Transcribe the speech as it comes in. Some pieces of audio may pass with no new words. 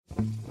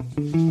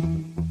Hello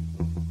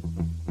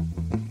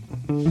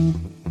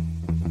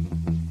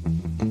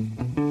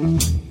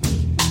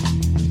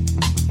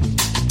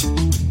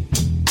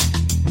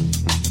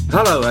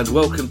and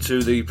welcome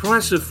to The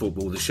Price of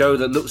Football, the show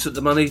that looks at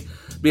the money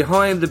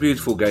behind the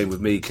beautiful game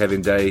with me,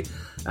 Kevin Day,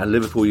 and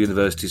Liverpool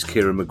University's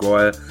Kieran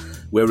Maguire.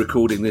 We're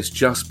recording this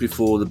just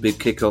before the big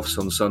kickoffs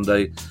on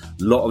Sunday. A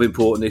lot of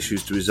important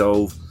issues to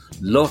resolve,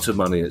 lot of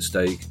money at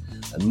stake,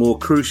 and more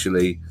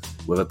crucially,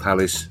 whether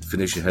Palace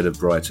finish ahead of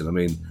Brighton. I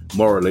mean,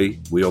 morally,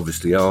 we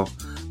obviously are,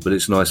 but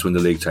it's nice when the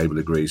league table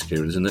agrees,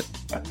 Kieran, isn't it?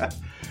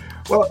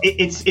 Well,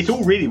 it's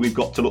all really we've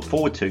got to look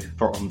forward to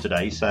from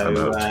today.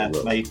 So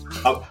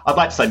I'd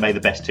like to say may the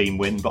best team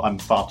win, but I'm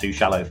far too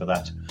shallow for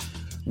that.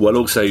 Well,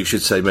 also you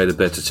should say may the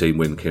better team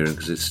win, Kieran,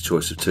 because it's a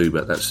choice of two,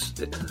 but that's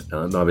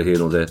neither here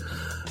nor there.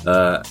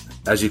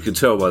 As you can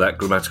tell by that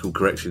grammatical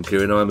correction,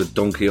 Kieran, I'm a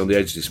donkey on the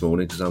edge this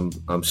morning because I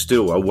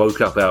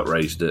woke up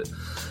outraged that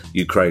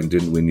Ukraine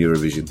didn't win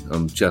Eurovision.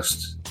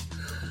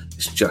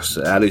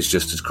 Ali's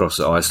just as cross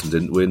that Iceland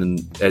didn't win,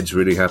 and Ed's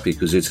really happy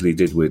because Italy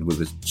did win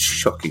with a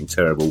shocking,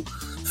 terrible,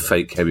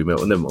 fake heavy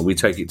metal. Never mind, we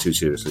take it too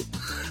seriously.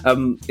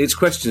 It's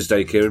questions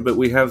day, Kieran, but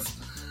we have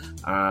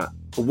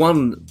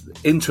one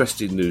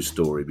interesting news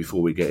story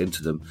before we get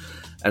into them,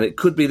 and it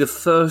could be the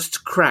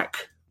first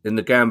crack in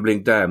the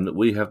gambling dam that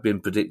we have been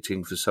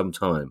predicting for some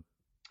time.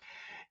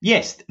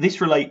 Yes,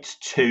 this relates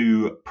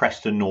to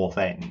Preston North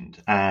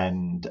End,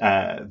 and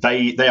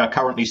they are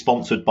currently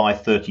sponsored by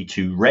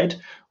 32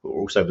 Red, who are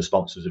also the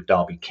sponsors of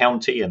Derby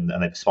County, and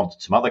they've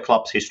sponsored some other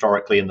clubs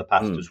historically in the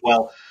past as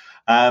well.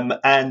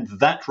 And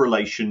that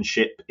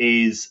relationship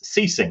is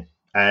ceasing.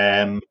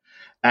 And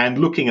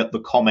looking at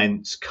the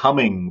comments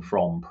coming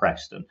from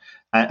Preston,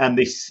 and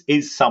this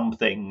is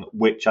something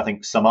which I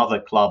think some other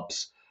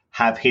clubs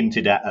have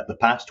hinted at the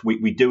past.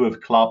 We do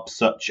have clubs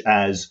such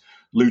as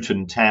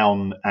Luton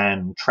Town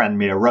and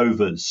Tranmere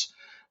Rovers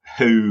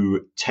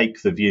who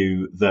take the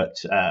view that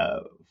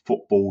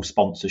football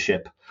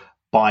sponsorship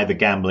by the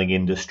gambling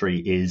industry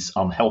is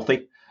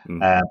unhealthy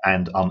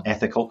and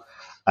unethical,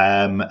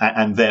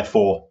 and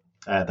therefore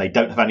they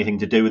don't have anything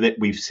to do with it.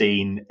 We've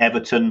seen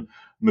Everton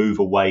move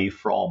away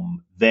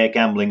from their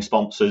gambling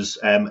sponsors,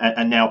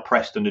 and now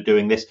Preston are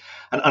doing this.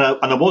 And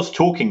I was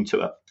talking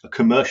to a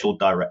commercial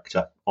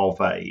director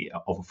of a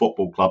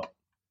football club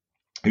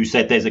who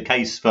said there's a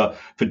case for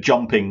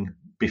jumping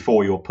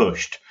before you're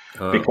pushed,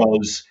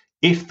 because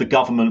if the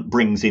government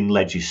brings in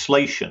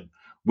legislation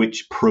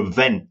which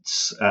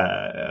prevents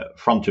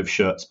front of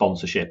shirt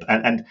sponsorship,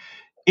 and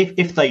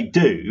if they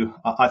do,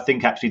 I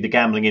think actually the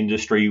gambling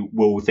industry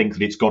will think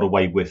that it's got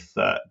away with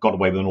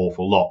an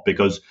awful lot,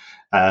 because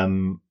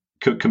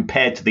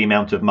compared to the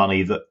amount of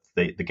money that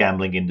the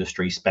gambling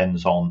industry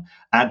spends on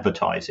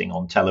advertising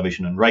on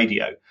television and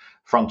radio,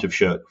 front of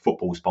shirt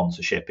football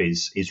sponsorship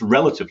is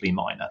relatively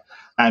minor,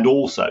 and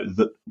also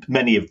that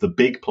many of the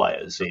big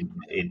players in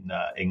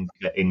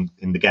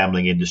the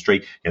gambling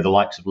industry, the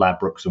likes of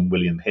Ladbrokes and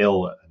William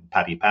Hill and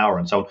Paddy Power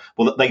and so on,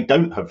 well, they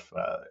don't have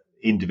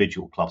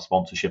individual club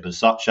sponsorship as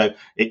such, so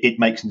it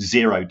makes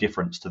zero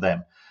difference to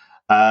them.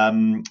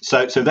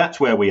 So that's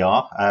where we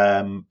are.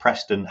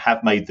 Preston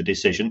have made the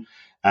decision.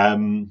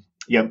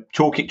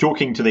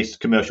 Talking to this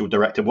commercial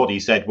director, what he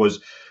said was,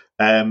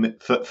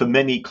 for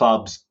many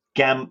clubs,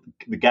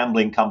 the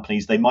gambling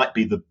companies, they might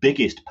be the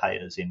biggest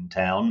payers in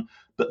town,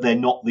 but they're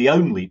not the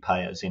only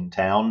payers in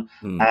town.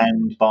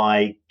 And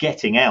by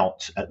getting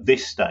out at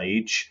this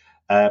stage,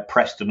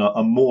 Preston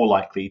are more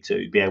likely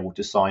to be able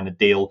to sign a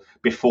deal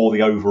before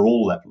the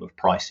overall level of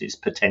prices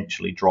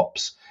potentially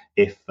drops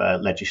if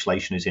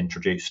legislation is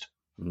introduced.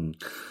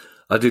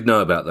 I did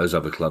know about those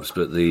other clubs,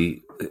 but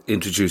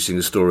introducing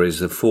the story as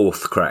the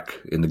fourth crack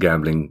in the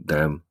gambling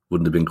dam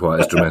wouldn't have been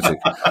quite as dramatic.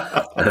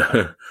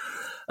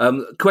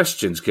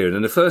 Questions, Kieran,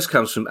 and the first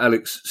comes from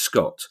Alex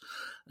Scott.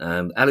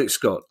 Alex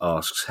Scott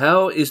asks,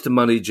 how is the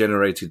money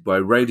generated by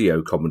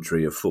radio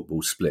commentary of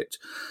football split?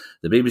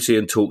 The BBC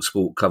and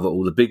TalkSport cover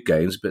all the big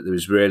games, but there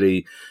is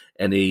rarely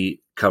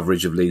any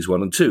coverage of Leagues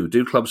 1 and 2.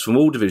 Do clubs from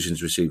all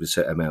divisions receive a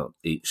set amount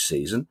each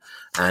season?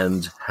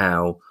 And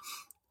how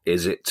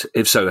is it?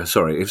 If so,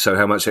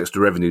 how much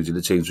extra revenue do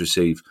the teams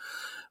receive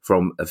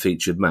from a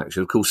featured match?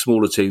 And of course,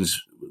 smaller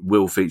teams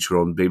will feature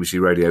on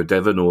BBC Radio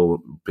Devon or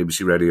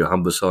BBC Radio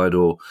Humberside,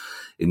 or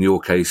in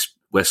your case,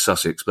 West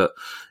Sussex. But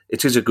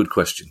it is a good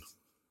question.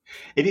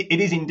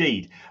 It is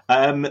indeed.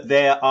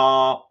 There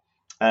are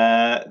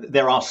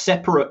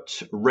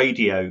separate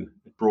radio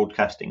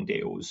broadcasting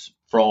deals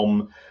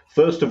from,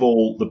 first of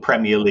all, the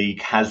Premier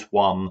League has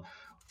one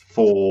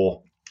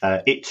for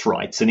its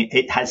rights, and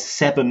it has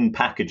 7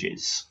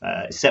 packages,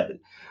 of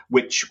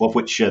which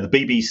the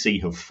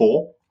BBC have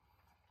 4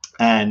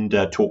 and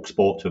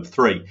TalkSport have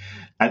 3.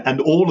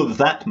 And all of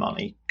that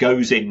money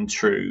goes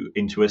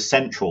into a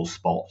central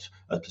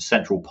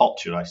pot,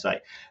 should I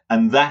say,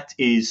 and that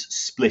is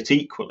split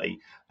equally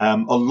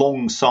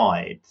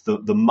alongside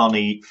the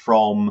money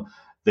from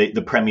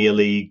the Premier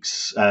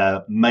League's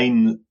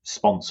main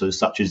sponsors,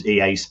 such as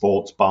EA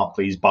Sports,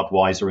 Barclays,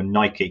 Budweiser and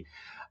Nike.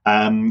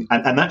 And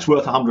that's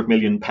worth £100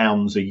 million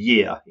a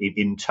year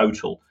in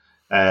total.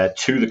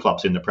 to the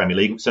clubs in the Premier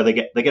League. So they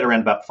get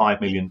around about £5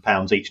 million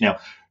each. Now,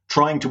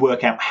 trying to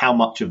work out how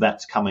much of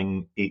that's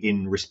coming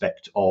in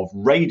respect of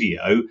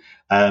radio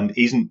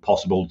isn't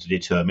possible to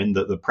determine.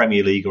 That the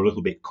Premier League are a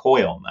little bit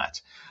coy on that.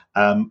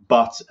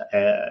 But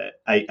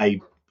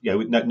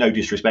no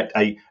disrespect,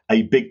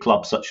 a big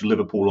club such as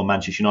Liverpool or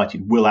Manchester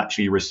United will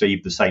actually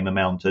receive the same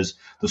amount as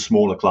the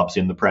smaller clubs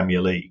in the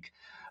Premier League.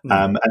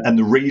 And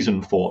the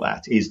reason for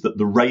that is that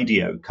the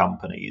radio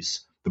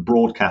companies, the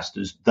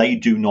broadcasters, they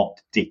do not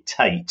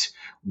dictate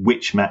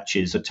which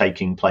matches are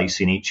taking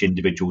place in each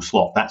individual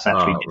slot. That's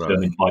actually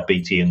determined by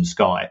BT and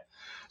Sky.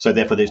 So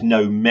therefore, there's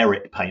no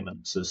merit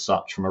payments as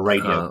such from a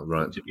radio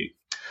point of view.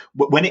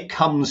 When it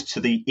comes to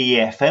the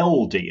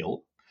EFL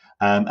deal,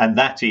 and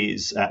that's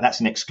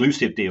an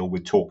exclusive deal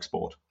with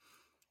TalkSport.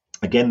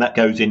 Again, that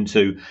goes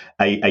into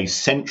a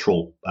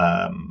central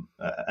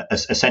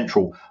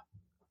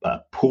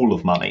pool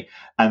of money,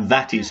 and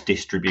that is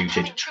distributed.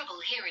 I'm having trouble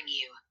hearing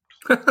you.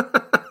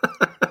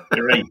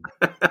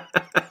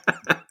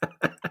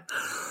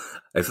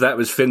 If that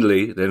was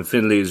Finley, then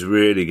Finley is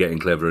really getting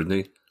clever, isn't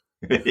he?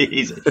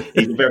 he's a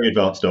very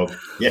advanced dog.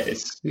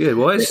 Yes. Yeah.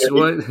 Why? It's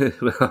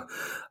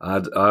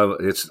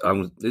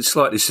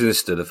slightly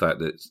sinister, the fact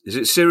that is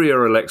it Siri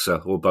or Alexa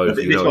or both.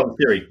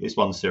 This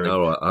one's Siri.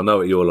 All right. I know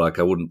what you're like.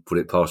 I wouldn't put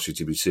it past you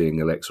to be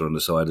seeing Alexa on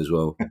the side as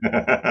well.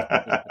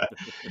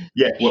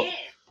 Yeah.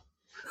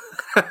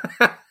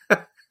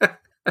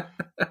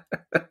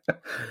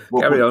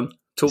 Carry on.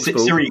 Talk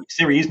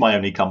Siri is my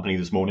only company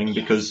this morning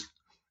because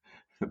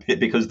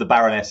the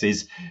Baroness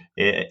is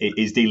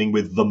dealing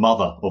with the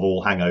mother of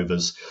all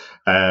hangovers,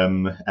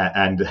 and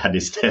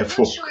is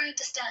therefore. I'm not sure I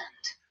understand.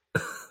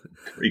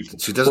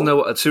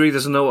 Siri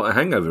doesn't know what a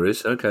hangover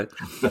is. Okay.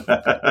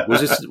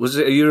 Was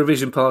it a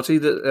Eurovision party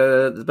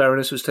that the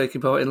Baroness was taking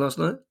part in last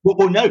night?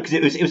 Well, no, because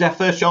it was our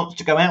first chance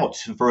to go out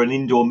for an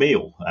indoor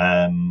meal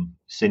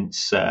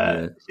since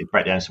it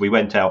broke down. So we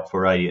went out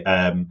for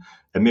a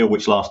meal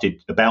which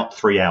lasted about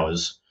 3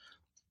 hours,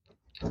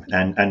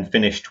 and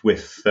finished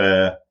with.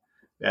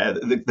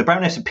 The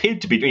Baroness appeared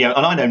to be, and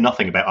I know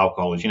nothing about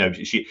alcohol, as you know.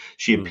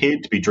 She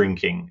appeared to be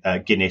drinking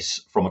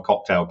Guinness from a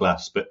cocktail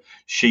glass, but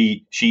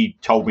she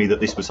told me that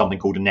this was something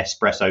called an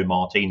espresso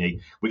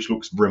martini, which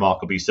looks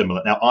remarkably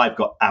similar. Now, I've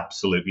got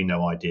absolutely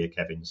no idea,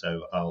 Kevin,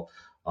 so I'll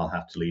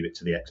have to leave it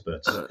to the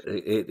experts.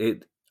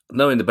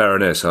 Knowing the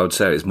Baroness, I would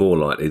say it's more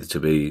likely to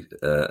be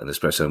an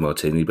espresso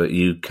martini, but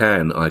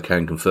I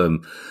can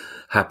confirm,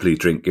 happily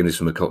drink Guinness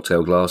from a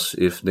cocktail glass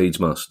if needs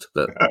must.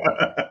 But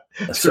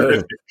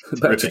so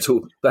back to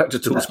TalkSport. Back to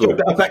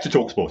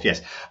TalkSport.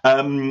 Yes,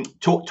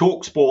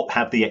 TalkSport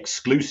have the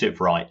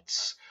exclusive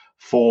rights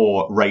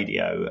for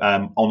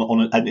radio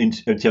in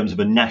terms of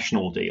a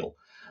national deal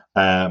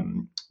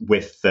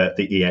with the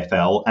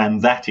EFL,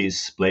 and that is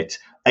split.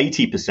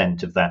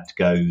 80% of that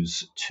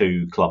goes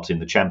to clubs in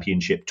the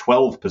Championship,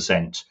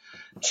 12%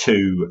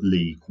 to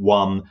League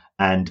One,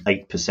 and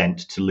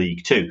 8% to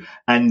League Two.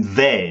 And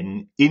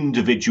then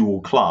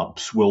individual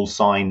clubs will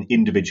sign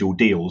individual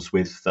deals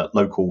with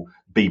local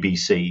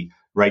BBC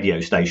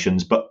radio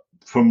stations. But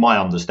from my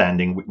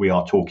understanding, we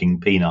are talking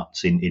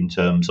peanuts in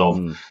terms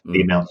of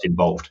the amounts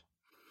involved.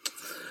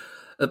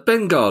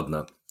 Ben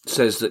Gardner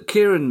says that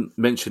Kieran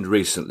mentioned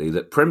recently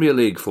that Premier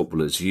League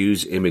footballers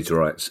use image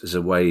rights as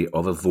a way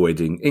of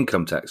avoiding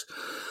income tax.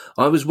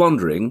 I was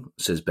wondering,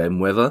 says Ben,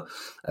 whether,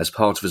 as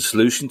part of a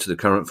solution to the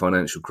current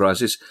financial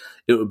crisis,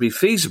 it would be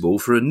feasible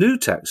for a new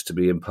tax to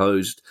be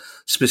imposed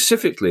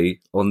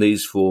specifically on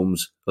these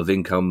forms of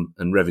income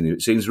and revenue.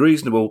 It seems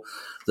reasonable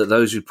that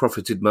those who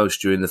profited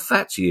most during the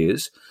fat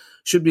years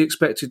should be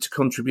expected to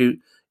contribute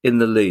in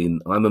the lean.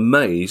 I'm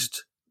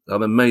amazed,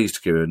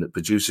 Kieran, that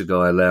producer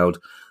guy allowed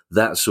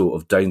that sort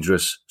of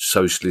dangerous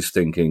socialist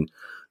thinking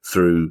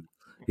through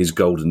his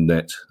golden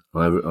net.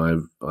 I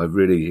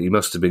really, he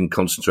must have been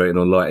concentrating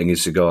on lighting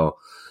his cigar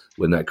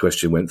when that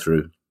question went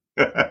through.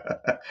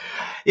 Yeah,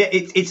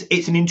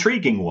 it's an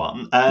intriguing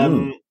one.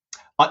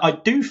 I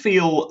do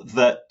feel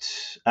that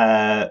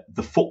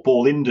the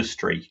football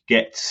industry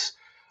gets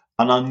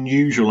an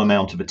unusual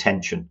amount of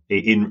attention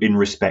in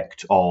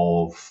respect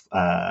of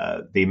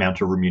the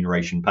amount of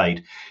remuneration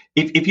paid.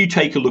 If you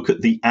take a look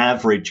at the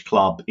average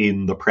club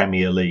in the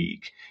Premier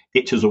League,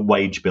 it has a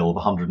wage bill of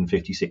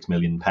 £156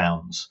 million.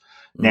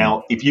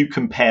 Now, if you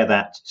compare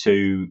that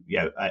to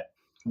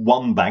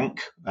one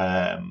bank,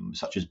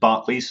 such as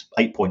Barclays,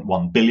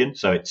 8.1 billion,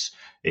 so it's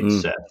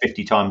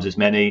 50 times as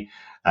many.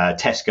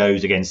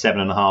 Tesco's again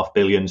 7.5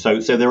 billion.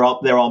 So there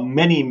are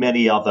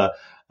many other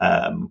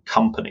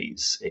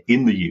companies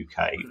in the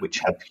UK which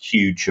have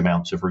huge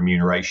amounts of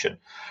remuneration,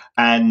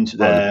 and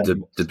the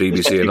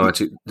BBC and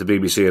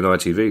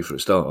ITV for a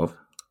start off.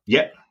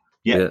 Yeah.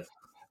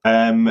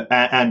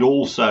 And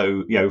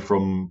also,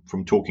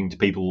 from talking to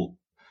people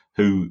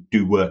who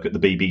do work at the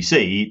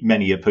BBC,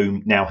 many of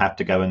whom now have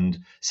to go and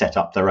set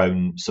up their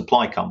own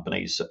supply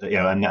companies.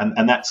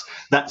 And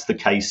that's the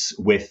case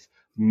with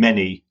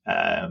many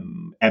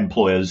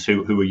employers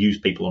who use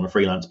people on a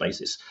freelance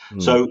basis.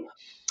 So,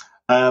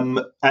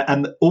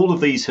 and all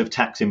of these have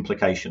tax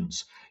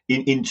implications.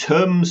 in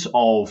terms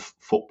of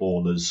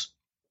footballers,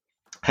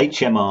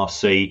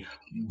 HMRC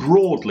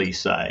broadly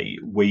say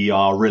we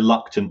are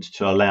reluctant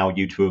to allow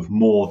you to have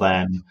more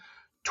than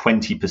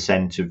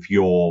 20% of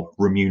your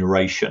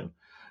remuneration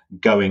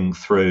going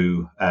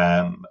through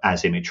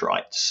as image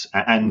rights,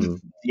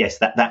 and yes,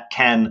 that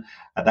can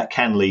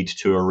lead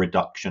to a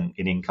reduction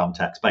in income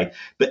tax paid.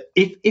 But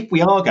if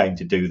we are going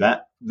to do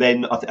that,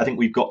 then I think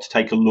we've got to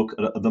take a look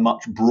at the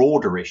much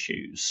broader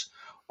issues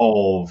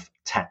of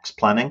tax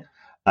planning,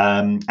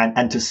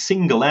 and to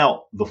single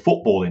out the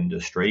football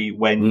industry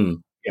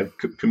when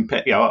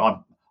compare.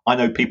 I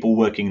know people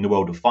working in the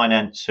world of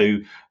finance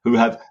who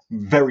have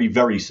very,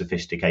 very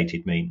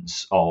sophisticated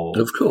means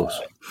of course,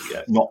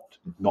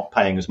 not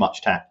paying as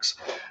much tax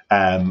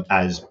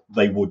as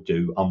they would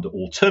do under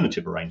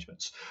alternative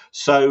arrangements.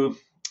 So,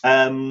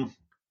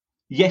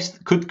 yes,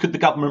 could the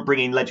government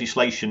bring in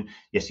legislation?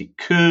 Yes, it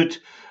could.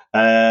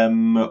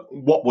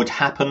 What would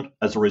happen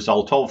as a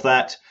result of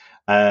that?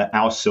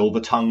 Our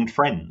silver-tongued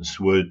friends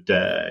would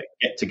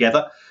get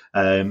together,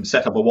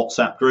 set up a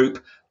WhatsApp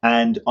group,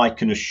 and I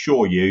can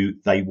assure you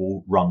they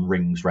will run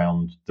rings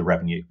round the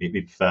revenue.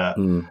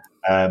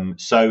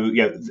 So,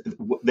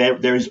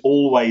 there is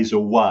always a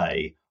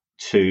way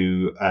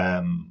to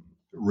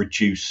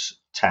reduce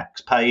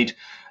tax paid,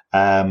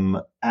 and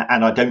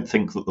I don't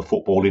think that the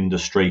football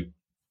industry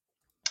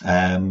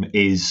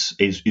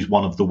is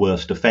one of the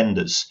worst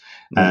offenders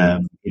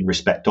in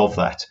respect of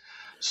that.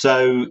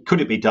 So,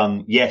 could it be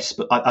done? Yes,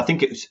 but I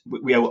think it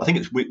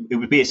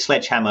would be a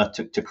sledgehammer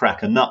to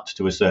crack a nut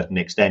to a certain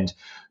extent,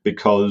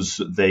 because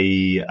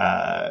the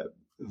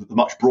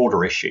much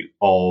broader issue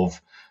of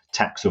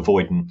tax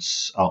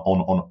avoidance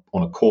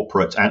on a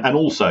corporate and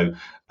also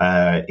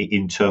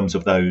in terms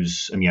of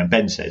those. And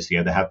Ben says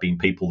there have been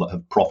people that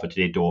have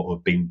profited or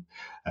have been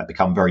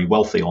become very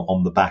wealthy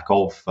on the back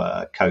of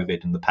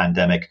COVID and the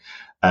pandemic.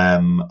 I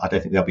don't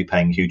think they'll be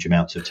paying huge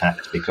amounts of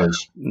tax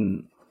because.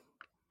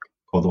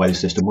 Or the way the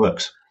system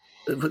works.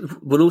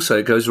 But also,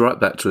 it goes right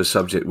back to a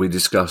subject we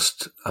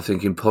discussed, I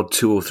think, in pod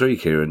 2 or 3,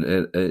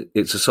 Kieran.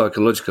 It's a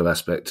psychological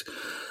aspect,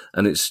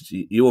 and it's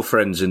your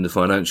friends in the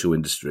financial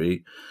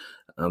industry.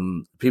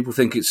 People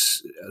think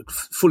it's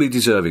fully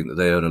deserving that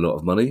they earn a lot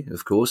of money,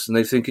 of course, and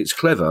they think it's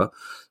clever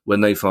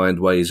when they find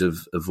ways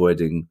of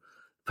avoiding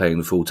paying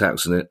the full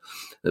tax on it.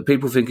 That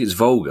people think it's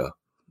vulgar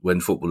when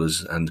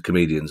footballers and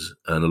comedians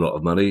earn a lot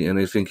of money, and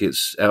they think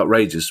it's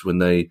outrageous when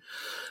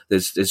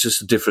there's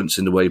just a difference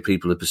in the way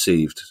people are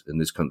perceived in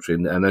this country.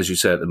 And as you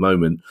say, at the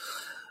moment,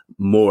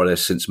 more or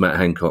less since Matt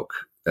Hancock,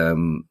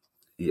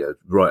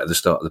 right at the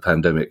start of the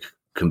pandemic,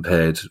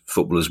 compared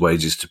footballers'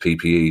 wages to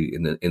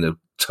PPE in a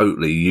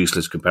totally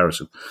useless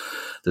comparison.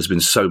 There's been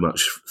so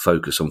much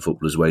focus on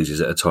footballers'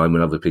 wages at a time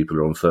when other people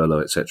are on furlough,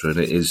 etc., and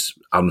it is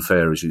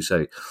unfair, as you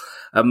say.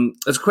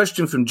 There's a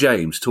question from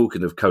James,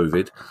 talking of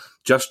COVID.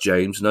 Just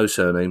James, no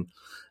surname.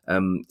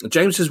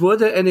 James says, were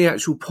there any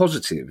actual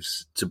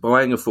positives to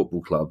buying a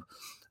football club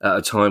at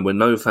a time when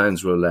no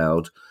fans were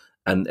allowed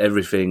and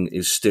everything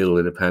is still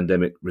in a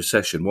pandemic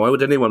recession? Why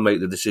would anyone make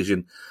the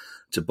decision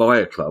to buy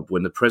a club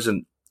when the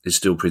present is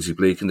still pretty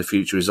bleak and the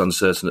future is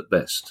uncertain at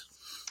best?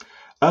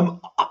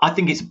 I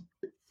think it's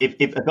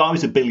if I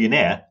was a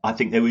billionaire, I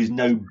think there was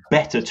no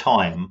better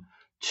time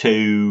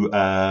to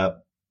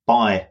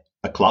buy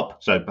a club.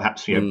 So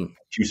perhaps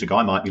producer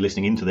guy might be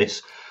listening into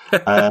this.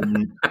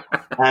 And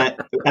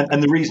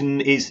the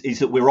reason is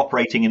that we're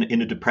operating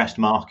in a depressed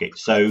market.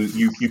 So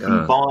you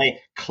can buy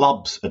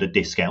clubs at a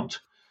discount,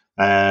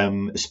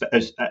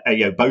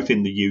 both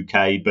in the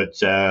UK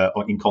but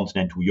in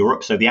continental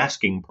Europe. So the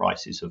asking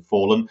prices have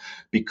fallen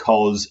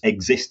because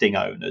existing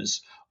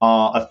owners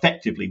are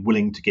effectively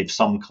willing to give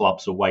some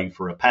clubs away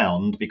for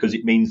 £1 because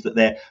it means that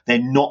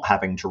they're not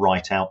having to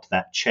write out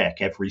that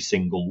cheque every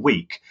single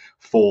week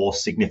for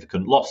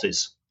significant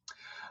losses.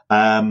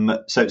 So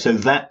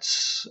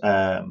that's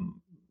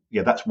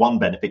one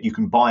benefit. You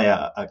can buy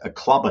a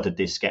club at a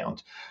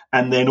discount,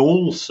 and then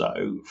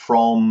also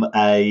from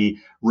a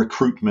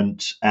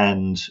recruitment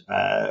and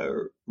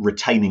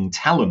retaining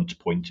talent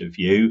point of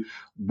view,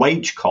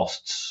 wage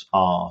costs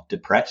are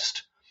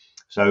depressed.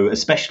 So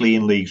especially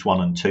in Leagues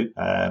 1 and 2,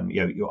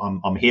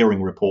 I'm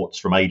hearing reports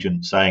from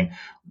agents saying,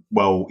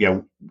 well,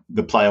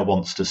 the player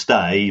wants to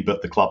stay,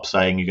 but the club's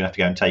saying you're going to have to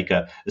go and take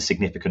a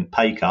significant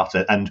pay cut,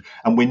 and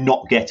we're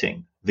not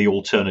getting the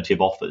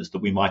alternative offers that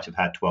we might have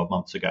had 12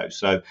 months ago.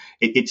 So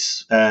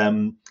it's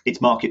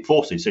market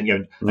forces,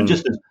 and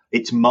just as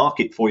it's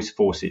market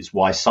forces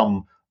why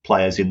some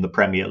players in the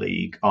Premier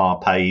League are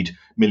paid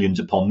millions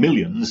upon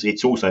millions,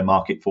 it's also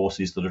market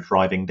forces that are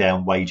driving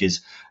down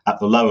wages at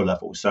the lower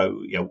level.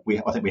 So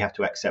I think we have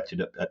to accept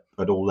it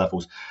at all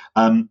levels.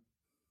 The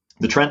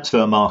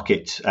transfer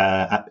market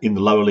in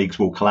the lower leagues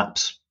will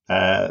collapse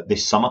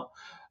this summer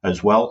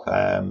as well.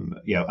 And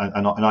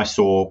I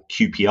saw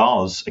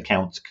QPR's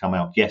accounts come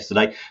out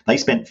yesterday. They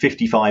spent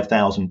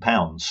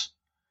 £55,000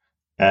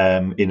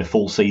 in a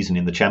full season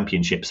in the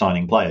Championship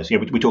signing players.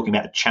 We're talking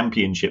about a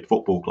Championship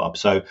football club.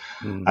 So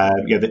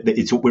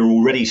we're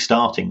already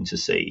starting to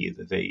see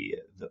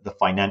the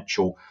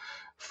financial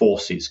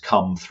forces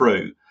come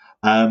through.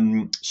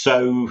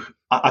 So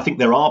I think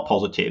there are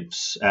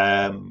positives.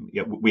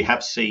 We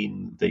have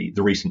seen the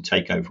recent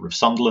takeover of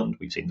Sunderland.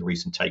 We've seen the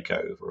recent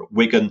takeover at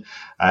Wigan.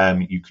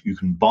 You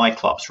can buy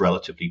clubs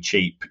relatively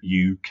cheap.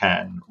 You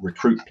can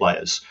recruit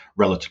players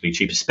relatively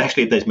cheap,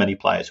 especially if there's many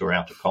players who are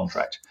out of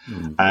contract.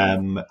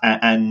 And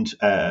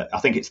I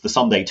think it's the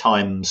Sunday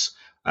Times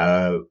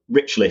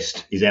rich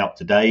list is out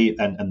today,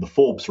 and the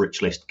Forbes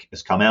rich list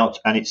has come out,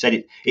 and it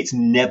said it's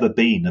never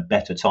been a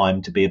better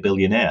time to be a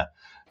billionaire,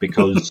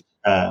 because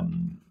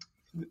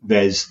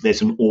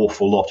there's an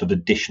awful lot of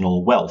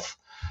additional wealth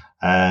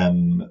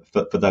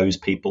for those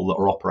people that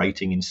are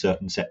operating in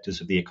certain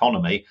sectors of the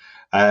economy,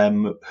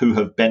 who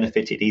have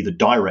benefited either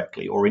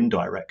directly or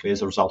indirectly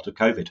as a result of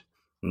COVID.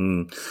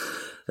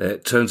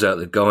 It turns out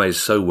the guy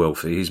is so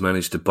wealthy, he's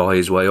managed to buy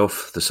his way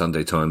off the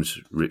Sunday Times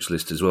rich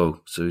list as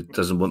well. So he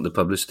doesn't want the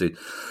publicity.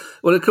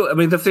 Well, I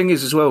mean, the thing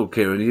is as well,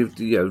 Kieran,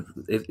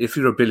 if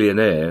you're a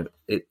billionaire,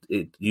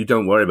 you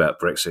don't worry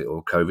about Brexit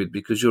or COVID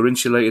because you're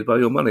insulated by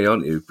your money,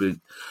 aren't you? But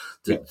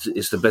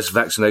it's the best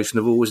vaccination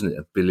of all, isn't it?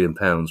 £1 billion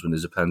when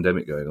there's a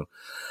pandemic going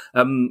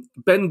on.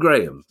 Ben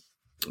Graham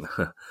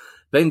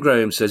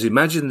says,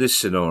 imagine this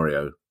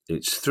scenario.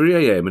 It's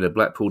 3 a.m. in a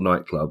Blackpool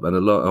nightclub and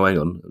oh, hang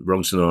on,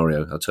 wrong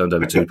scenario. I turned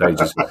over 2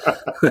 pages.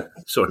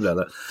 Sorry about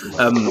that.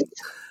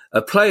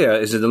 A player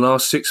is in the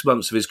last 6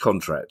 months of his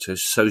contract,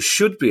 so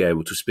should be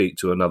able to speak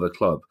to another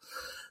club.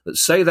 But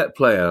say that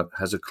player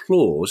has a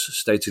clause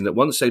stating that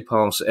once they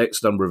pass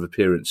X number of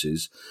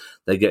appearances,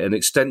 they get an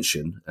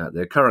extension at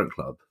their current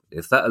club.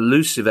 If that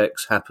elusive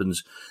X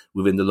happens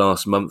within the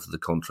last month of the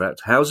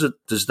contract,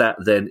 does that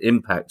then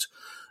impact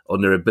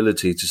on their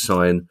ability to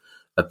sign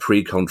a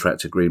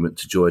pre-contract agreement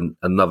to join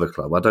another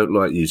club? I don't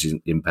like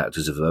using impact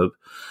as a verb,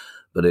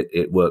 but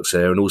it works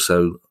there. And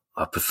also,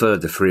 I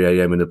preferred the 3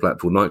 a.m. in a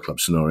Blackpool nightclub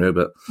scenario,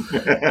 but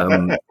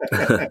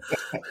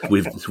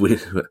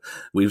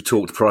we've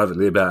talked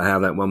privately about how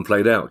that one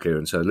played out,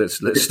 Kieran. So let's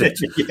stick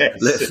to,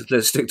 yes.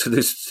 let's stick to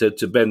this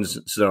to Ben's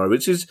scenario,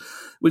 which is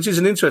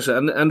an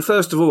interesting. And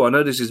first of all, I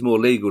know this is more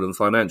legal than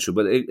financial,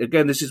 but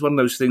again, this is one of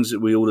those things that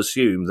we all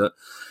assume that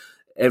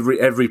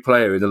every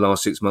player in the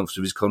last 6 months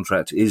of his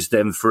contract is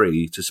then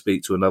free to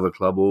speak to another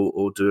club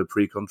or do a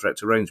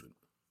pre-contract arrangement.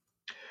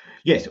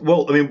 Yes,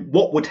 well, I mean,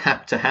 what would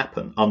have to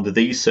happen under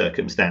these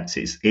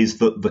circumstances is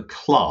that the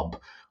club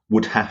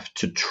would have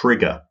to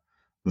trigger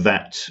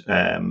that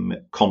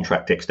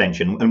contract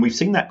extension, and we've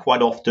seen that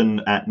quite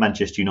often at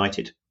Manchester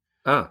United,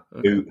 okay.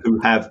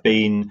 who have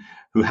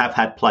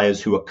had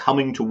players who are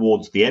coming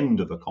towards the end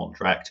of a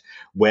contract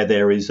where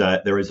there is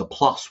a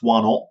 +1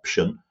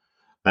 option,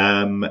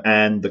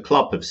 and the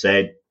club have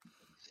said,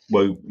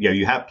 well,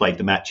 you have played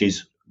the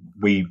matches,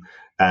 we're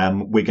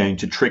going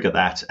to trigger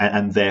that,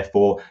 and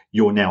therefore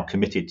you're now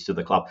committed to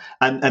the club,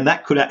 and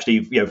that could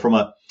actually, from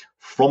a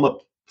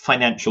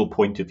financial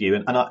point of view,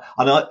 and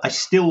I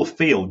still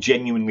feel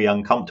genuinely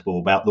uncomfortable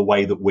about the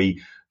way that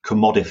we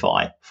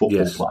commodify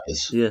football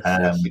players,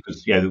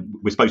 because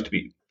we're supposed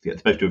to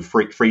have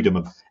freedom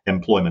of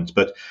employment,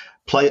 but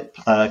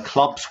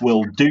clubs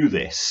will do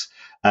this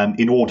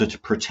in order to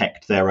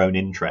protect their own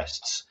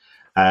interests,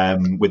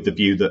 with the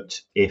view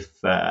that if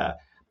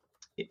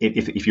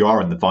you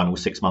are in the final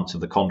 6 months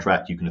of the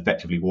contract, you can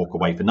effectively walk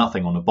away for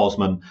nothing on a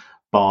Bosman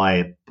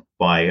by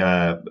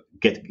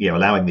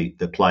allowing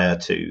the player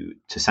to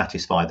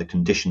satisfy the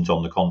conditions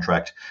on the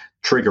contract,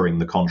 triggering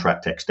the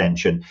contract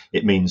extension.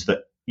 It means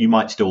that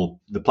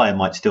the player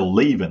might still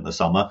leave in the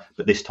summer,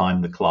 but this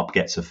time the club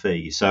gets a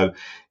fee. So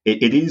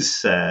it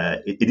is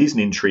an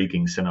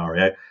intriguing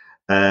scenario,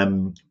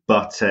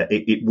 but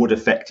it would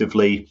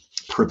effectively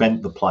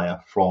prevent the player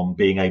from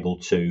being able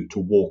to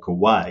walk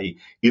away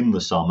in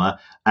the summer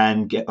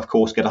and get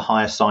a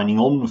higher signing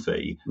on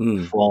fee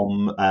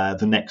from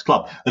the next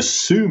club,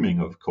 assuming,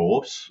 of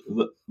course,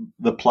 that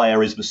the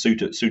player is the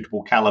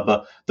suitable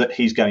caliber that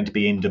he's going to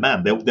be in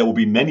demand. There will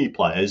be many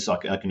players,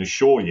 I can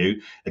assure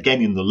you,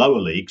 again in the lower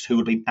leagues, who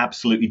would be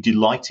absolutely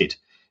delighted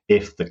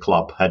if the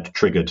club had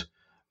triggered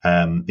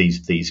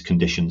these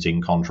conditions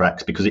in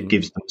contracts, because it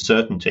gives them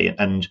certainty.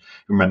 And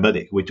remember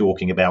that we're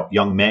talking about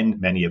young men,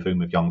 many of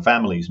whom have young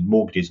families and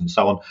mortgages and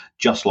so on,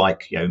 just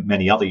like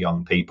many other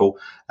young people,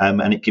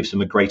 and it gives them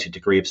a greater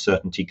degree of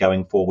certainty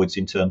going forwards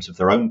in terms of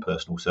their own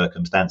personal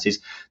circumstances.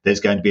 There's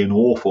going to be an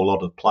awful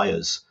lot of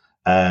players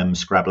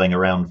scrabbling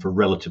around for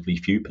relatively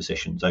few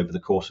positions over the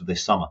course of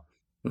this summer.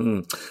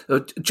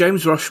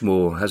 James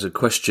Rushmore has a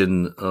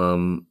question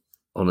on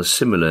a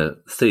similar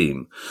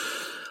theme.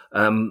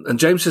 And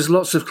James says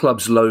lots of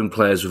clubs loan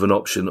players with an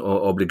option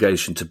or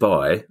obligation to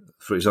buy.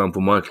 For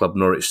example, my club,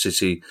 Norwich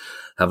City,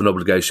 have an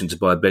obligation to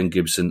buy Ben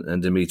Gibson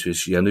and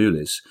Dimitris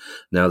Giannoulis.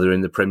 Now they're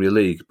in the Premier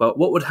League. But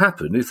what would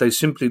happen if they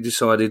simply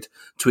decided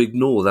to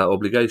ignore that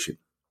obligation?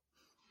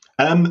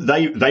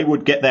 They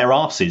would get their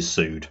arses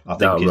sued, I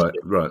think, is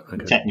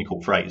the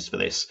technical phrase for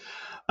this.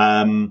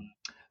 What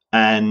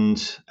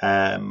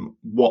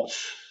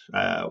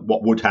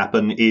would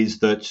happen is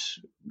that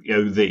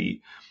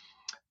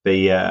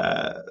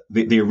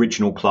the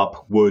original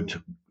club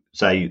would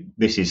say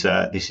this is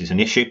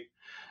an issue.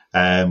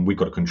 we've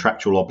got a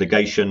contractual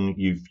obligation.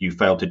 You've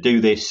failed to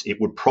do this.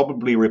 It would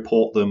probably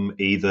report them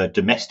either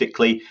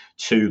domestically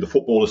to the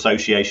Football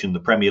Association, the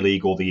Premier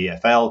League, or the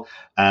EFL,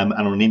 and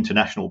on an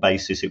international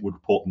basis, it would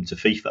report them to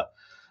FIFA.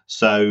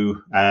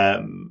 So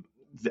I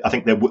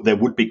think there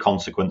would be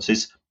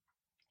consequences.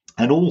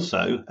 And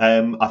also,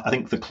 I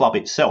think the club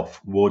itself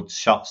would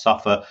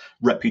suffer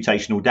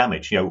reputational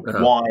damage.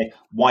 Why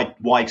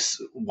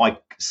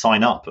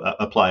sign up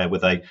a player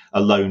with a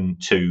loan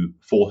to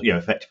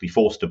effectively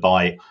forced to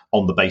buy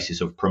on the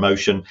basis of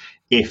promotion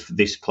if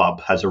this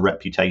club has a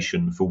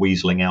reputation for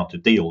weaseling out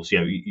of deals?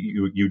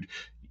 The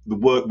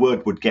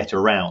word would get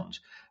around.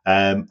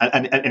 And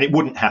it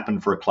wouldn't happen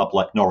for a club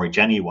like Norwich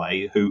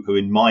anyway, who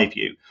in my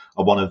view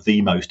are one of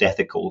the most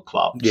ethical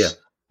clubs. Yeah.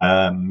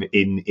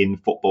 In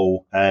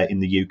football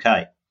in the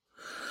UK.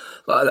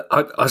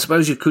 I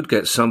suppose you could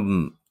get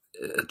some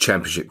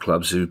championship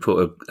clubs who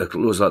put a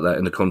clause like that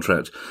in the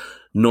contract,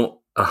 not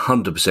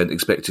 100%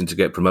 expecting to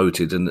get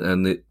promoted,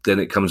 and then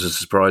it comes as a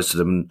surprise to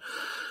them.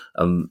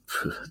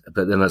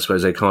 But then I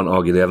suppose they can't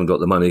argue they haven't got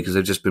the money because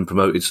they've just been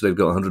promoted, so they've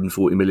got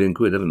 140 million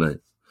quid, haven't they?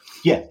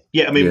 Yeah.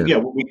 I mean,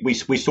 we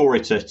saw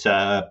it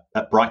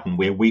at Brighton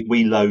where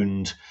we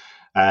loaned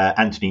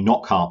Anthony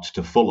Knockhart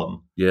to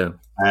Fulham. Yeah.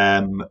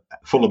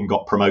 Fulham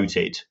got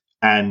promoted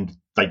and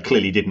they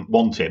clearly didn't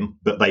want him,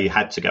 but they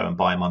had to go and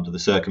buy him under the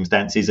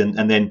circumstances.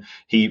 And then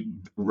he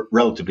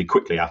relatively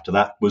quickly after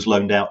that was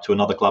loaned out to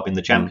another club in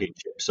the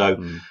Championship. So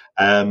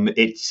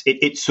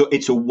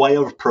it's a way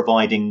of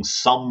providing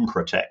some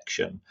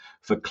protection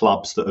for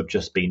clubs that have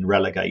just been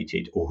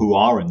relegated or who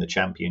are in the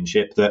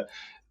Championship. That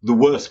the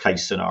worst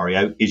case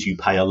scenario is you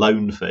pay a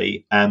loan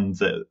fee, and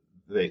the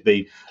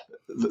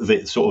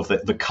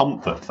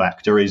comfort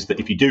factor is that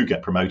if you do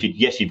get promoted,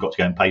 yes, you've got to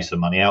go and pay some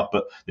money out,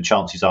 but the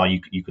chances are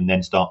you can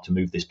then start to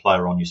move this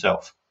player on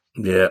yourself.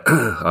 Yeah,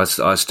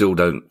 I still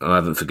don't. I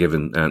haven't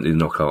forgiven Anthony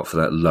Knockhart for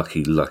that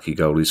lucky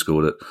goal he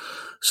scored at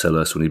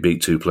Selhurst when he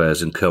beat two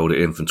players and curled it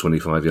in from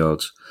 25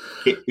 yards.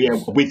 We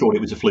thought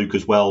it was a fluke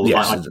as well.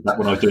 Yes. I did that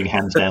when I was doing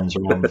handstands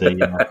around the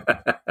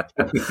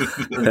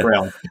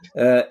ground.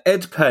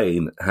 Ed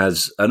Payne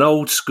has an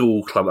old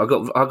school club. I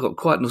got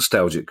quite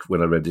nostalgic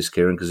when I read this,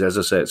 Kieran, because as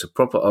I say, it's a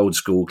proper old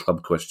school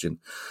club question.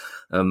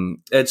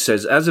 Ed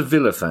says, as a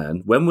Villa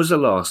fan, when was the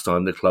last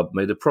time the club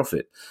made a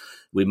profit?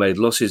 We made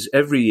losses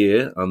every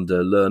year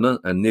under Lerner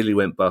and nearly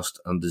went bust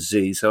under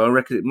Z, so I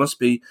reckon it must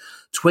be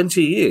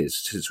 20 years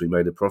since we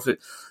made a profit.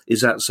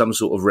 Is that some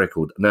sort of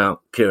record?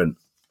 Now, Kieran,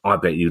 I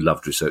bet you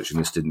loved researching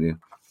this, didn't you?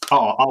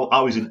 Oh, I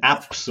was in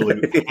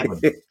absolute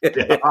heaven.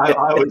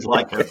 I was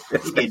like a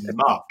pig in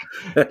muck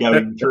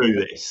going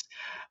through this.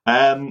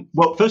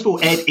 Well, first of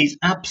all, Ed is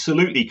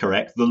absolutely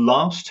correct. The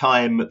last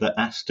time that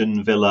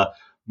Aston Villa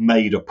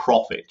made a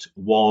profit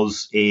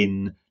was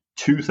in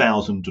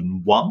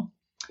 2001.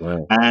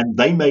 Wow. And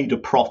they made a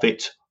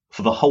profit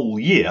for the whole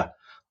year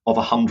of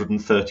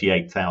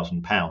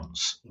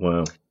 £138,000.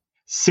 Wow.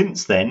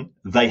 Since then,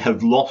 they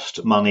have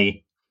lost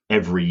money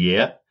every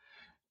year,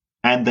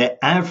 and their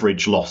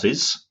average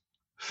losses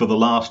for the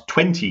last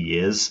 20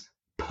 years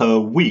per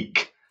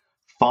week,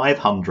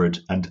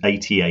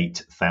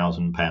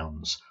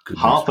 £588,000.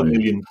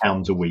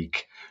 £500,000 a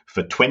week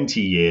for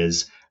 20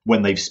 years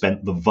when they've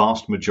spent the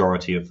vast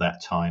majority of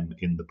that time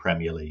in the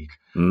Premier League.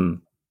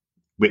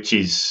 Which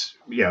is,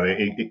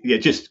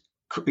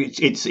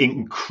 it's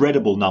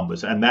incredible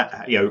numbers. And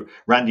that,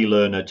 Randy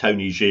Lerner,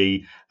 Tony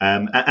G,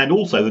 and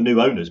also the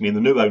new owners. I mean,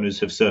 the new owners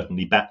have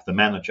certainly backed the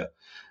manager,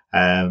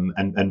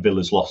 and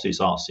Villa's losses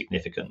are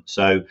significant.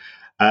 So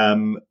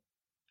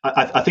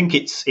I think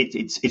it's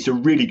a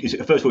really,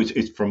 first of all,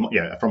 it's from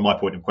my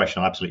point of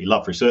question, I absolutely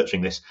love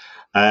researching this,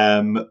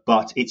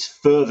 but it's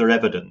further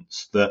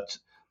evidence that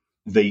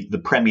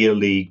the Premier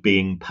League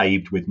being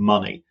paved with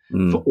money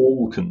for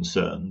all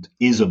concerned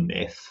is a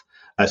myth.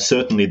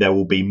 Certainly, there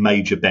will be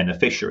major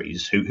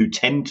beneficiaries who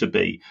tend to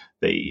be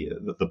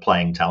the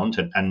playing talent,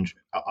 and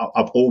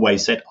I've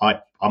always said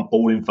I'm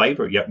all in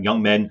favour of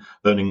young men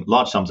earning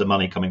large sums of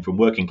money coming from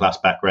working class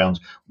backgrounds.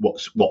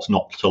 What's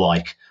not to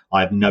like?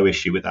 I have no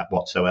issue with that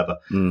whatsoever.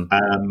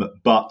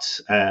 But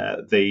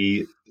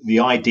the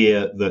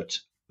idea that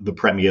the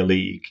Premier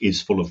League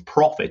is full of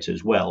profit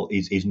as well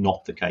is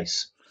not the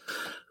case.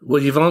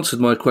 Well, you've answered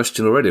my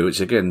question already, which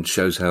again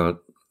shows how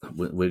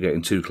we're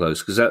getting too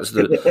close, because that's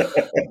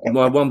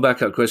my one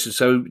backup question.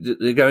 So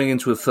they're going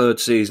into a third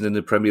season in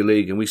the Premier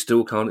League and we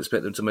still can't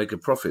expect them to make a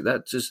profit.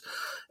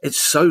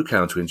 It's so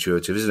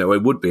counterintuitive, isn't it? Well,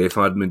 it would be if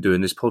I'd been doing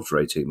this pod for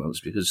 18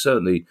 months, because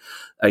certainly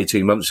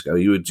 18 months ago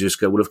you would just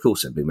go, well, of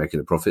course they'd be making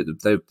a profit.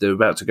 They're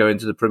about to go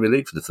into the Premier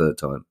League for the third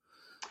time.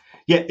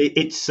 Yeah,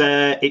 it's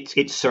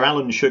Sir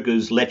Alan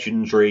Sugar's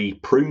legendary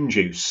prune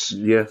juice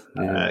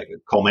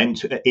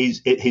comment.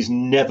 It has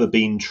never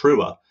been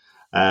truer,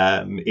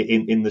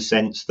 in the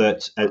sense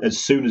that as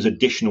soon as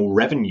additional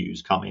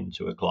revenues come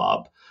into a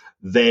club,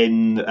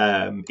 then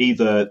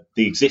either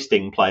the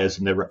existing players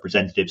and their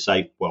representatives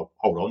say, "Well,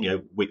 hold on,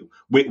 we're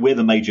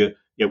the major,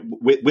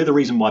 we're the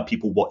reason why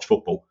people watch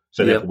football.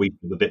 So therefore, we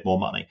give a bit more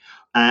money.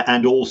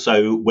 And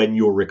also, when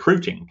you're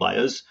recruiting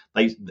players,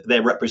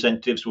 their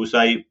representatives will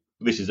say,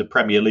 "This is a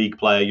Premier League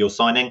player you're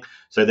signing,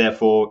 so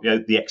therefore,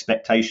 the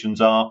expectations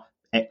are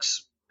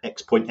X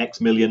point X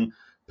million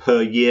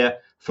per year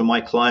for my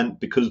client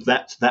because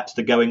that's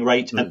the going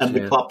rate." And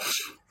the club,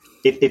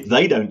 if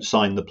they don't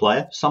sign the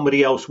player,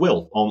 somebody else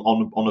will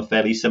on a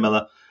fairly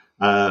similar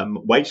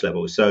wage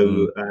level.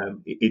 So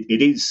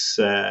it is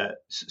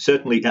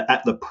certainly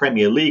at the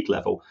Premier League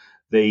level.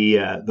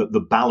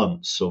 The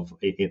balance of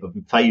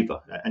favour,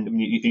 and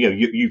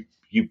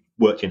you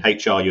worked in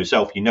HR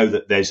yourself. You know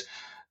that there's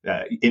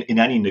in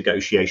any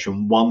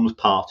negotiation, one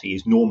party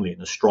is normally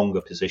in a stronger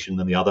position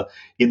than the other.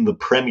 In the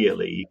Premier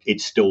League,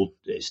 it's still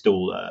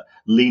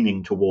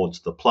leaning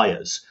towards the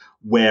players,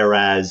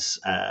 whereas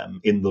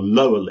in the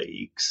lower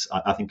leagues,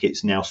 I think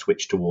it's now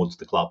switched towards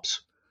the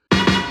clubs.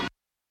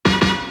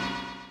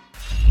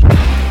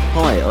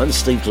 Hi, I'm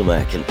Steve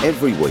Lemack, and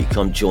every week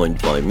I'm joined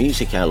by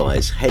Music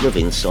Ally's Head of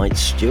Insight,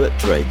 Stuart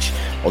Dredge,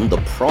 on The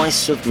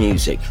Price of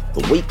Music,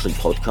 the weekly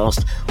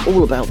podcast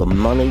all about the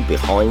money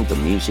behind the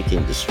music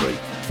industry.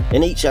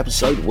 In each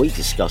episode, we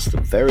discuss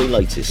the very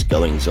latest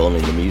goings-on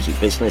in the music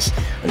business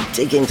and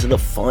dig into the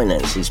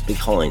finances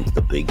behind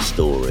the big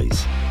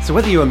stories. So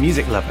whether you're a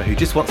music lover who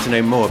just wants to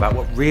know more about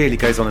what really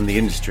goes on in the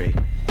industry,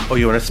 or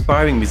you're an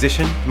aspiring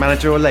musician,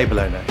 manager or label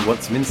owner who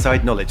wants some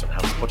inside knowledge on how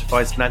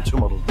Spotify's financial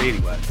model really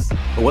works,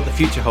 or what the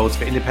future holds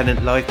for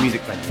independent live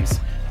music venues,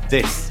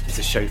 this is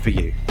a show for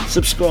you.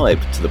 Subscribe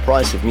to The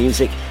Price of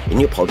Music in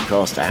your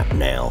podcast app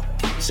now.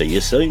 See you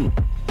soon.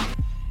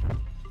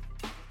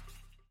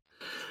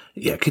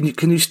 Yeah,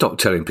 can you stop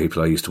telling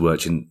people I used to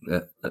work in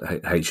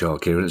HR,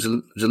 Kieran? It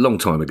was a long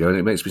time ago, and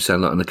it makes me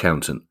sound like an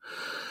accountant.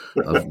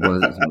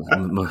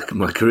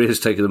 My career has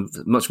taken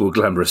a much more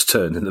glamorous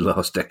turn in the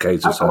last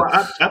decades or so.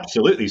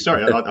 Absolutely.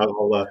 Sorry,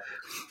 I'll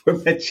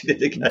mention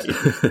it again.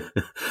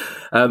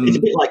 It's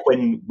a bit like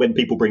when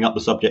people bring up the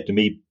subject to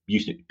me.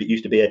 Used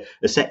to be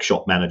a sex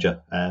shop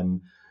manager,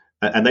 and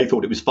they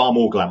thought it was far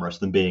more glamorous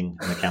than being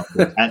an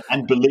accountant.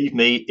 and believe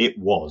me, it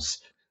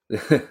was.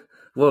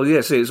 Well,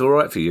 yeah, see, it's all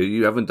right for you.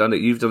 You haven't done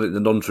it. You've done it the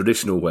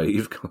non-traditional way.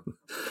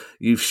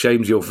 You've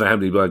shamed your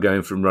family by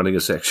going from running a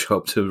sex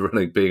shop to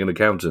being an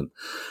accountant.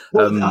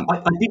 Well,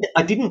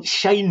 I didn't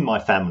shame my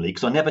family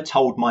because I never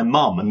told my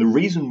mum. And the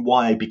reason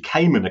why I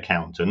became an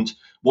accountant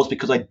was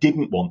because I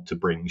didn't want to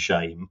bring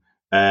shame.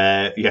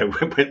 When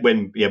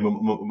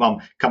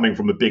mum coming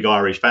from a big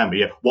Irish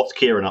family, what's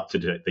Kieran up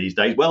to these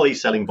days? Well, he's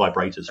selling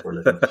vibrators for a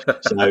living.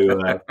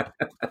 So.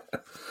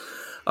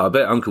 I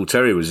bet Uncle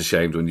Terry was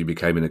ashamed when you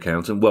became an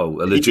accountant.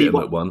 Well, a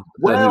legitimate one.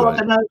 Well, anyway.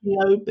 I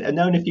know, I've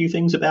known a few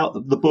things about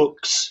the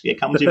books. It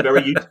comes in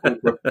very useful.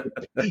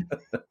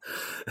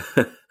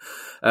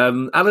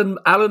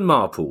 Alan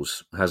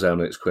Marples has our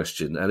next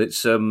question, and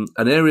it's an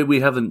area we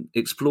haven't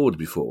explored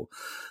before.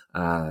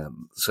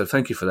 So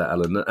thank you for that,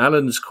 Alan.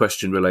 Alan's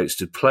question relates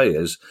to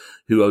players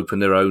who open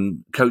their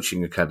own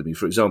coaching academy.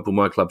 For example,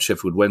 my club,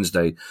 Sheffield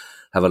Wednesday,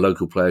 have a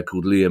local player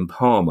called Liam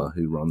Palmer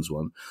who runs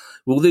one.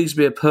 Will these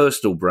be a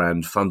personal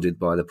brand funded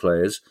by the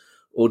players,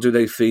 or do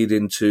they feed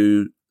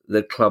into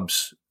the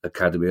club's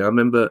academy? I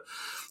remember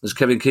as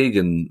Kevin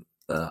Keegan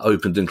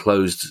opened and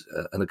closed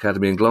an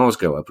academy in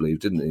Glasgow, I believe,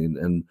 didn't he?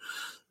 And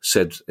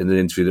said in an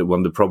interview that one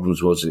of the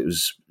problems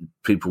was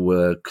people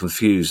were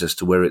confused as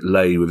to where it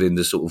lay within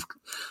the sort of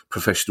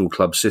professional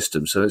club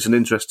system. So it's an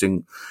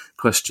interesting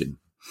question.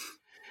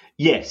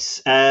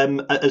 Yes. I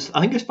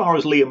think as far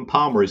as Liam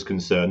Palmer is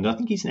concerned, I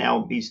think he's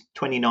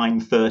 29,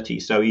 30.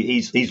 So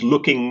he's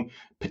looking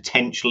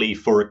potentially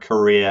for a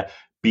career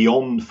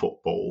beyond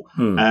football.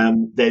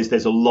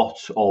 There's a lot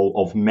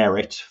of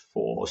merit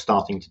for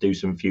starting to do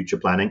some future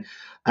planning.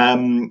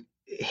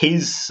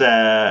 His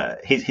I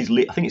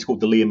think it's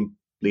called the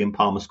Liam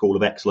Palmer School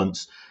of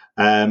Excellence.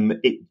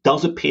 It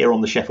does appear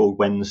on the Sheffield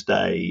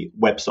Wednesday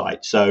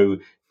website, so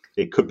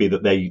it could be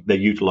that they're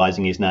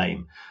utilising his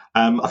name.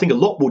 I think a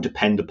lot will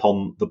depend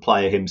upon the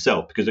player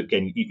himself, because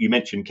again, you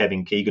mentioned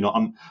Kevin Keegan.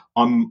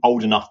 I'm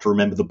old enough to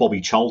remember the Bobby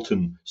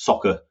Charlton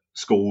soccer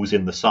schools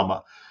in the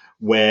summer,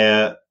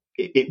 where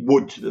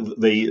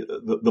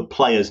the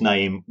player's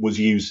name was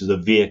used as a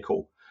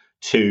vehicle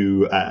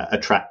to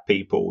attract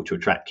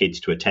kids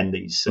to attend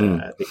these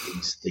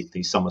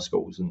summer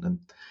schools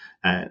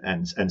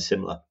and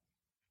similar.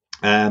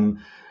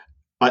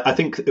 I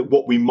think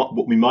what we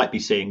might be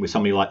seeing with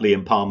somebody like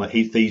Liam Palmer,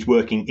 he's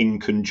working in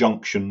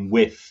conjunction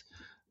with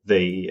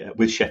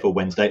Sheffield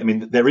Wednesday. I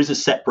mean, there is a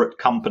separate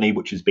company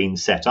which has been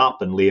set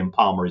up, and Liam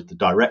Palmer is the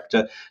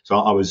director. So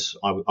I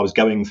was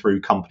going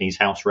through Companies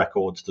House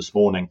records this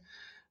morning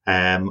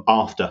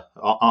after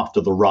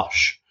the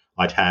rush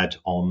I'd had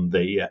on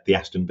the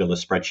Aston Villa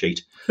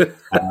spreadsheet,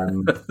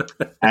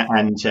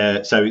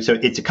 so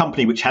it's a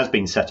company which has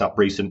been set up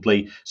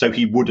recently. So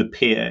he would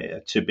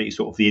appear to be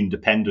sort of the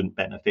independent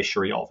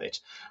beneficiary of it,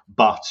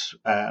 but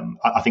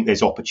I think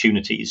there's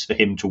opportunities for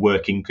him to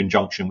work in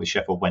conjunction with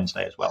Sheffield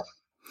Wednesday as well.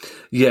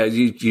 Yeah,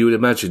 you would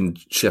imagine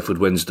Sheffield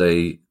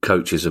Wednesday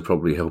coaches are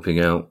probably helping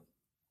out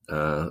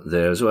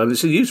there as well. And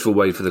it's a useful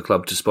way for the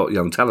club to spot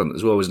young talent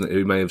as well, isn't it,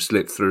 who may have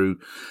slipped through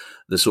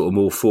the sort of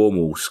more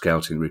formal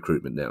scouting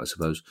recruitment now, I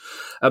suppose.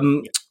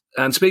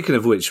 And speaking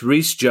of which,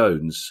 Reece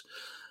Jones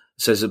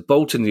says that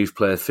Bolton youth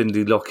player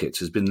Finlay Lockett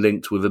has been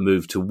linked with a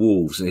move to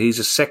Wolves, and he's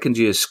a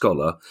second-year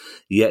scholar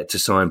yet to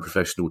sign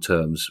professional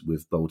terms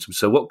with Bolton.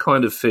 So what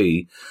kind of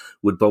fee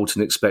would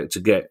Bolton expect to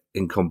get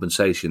in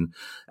compensation,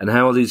 and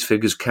how are these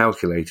figures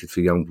calculated for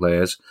young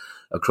players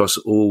across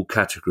all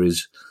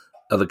categories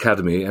of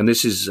academy? And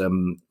this is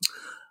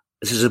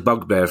a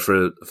bugbear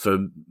for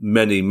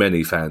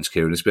many fans,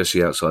 Kieran,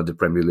 especially outside the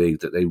Premier League,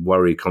 that they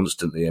worry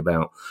constantly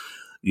about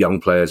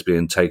young players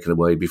being taken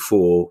away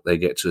before they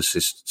get to a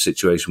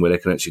situation where they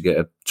can actually get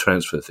a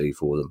transfer fee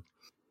for them.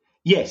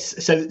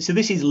 Yes, so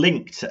this is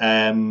linked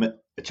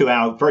to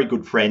our very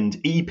good friend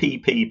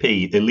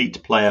EPPP,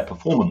 Elite Player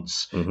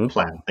Performance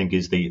Plan, I think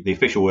is the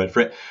official word for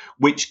it,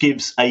 which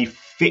gives a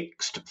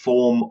fixed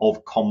form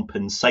of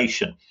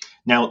compensation.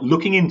 Now,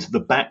 looking into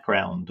the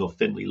background of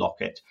Finlay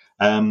Lockett,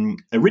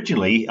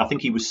 originally I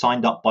think he was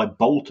signed up by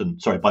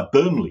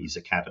Burnley's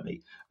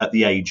academy at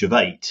the age of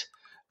 8.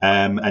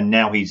 And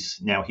now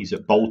he's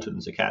at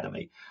Bolton's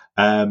academy.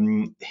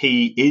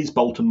 He is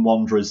Bolton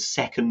Wanderers'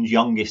 second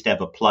youngest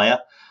ever player.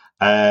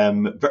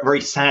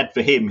 Very sad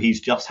for him. He's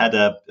just had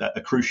a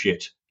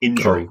cruciate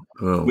injury,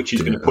 which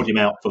is going to put him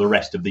out for the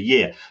rest of the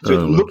year. So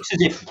it looks as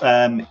if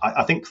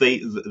I think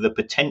the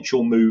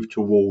potential move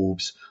to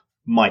Wolves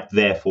might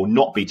therefore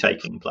not be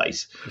taking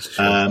place.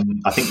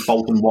 I think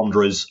Bolton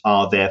Wanderers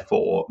are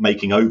therefore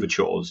making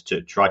overtures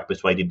to try to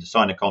persuade him to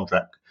sign a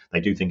contract. They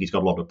do think he's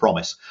got a lot of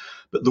promise.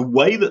 But the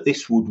way that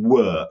this would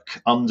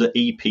work under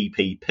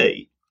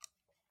EPPP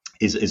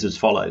is as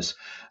follows.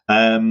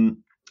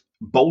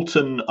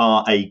 Bolton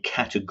are a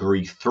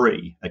Category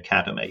 3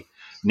 academy.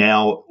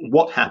 Now,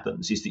 what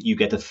happens is that you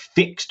get a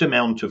fixed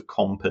amount of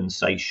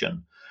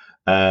compensation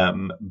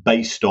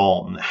based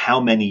on how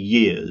many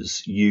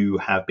years you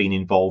have been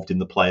involved in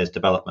the player's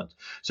development.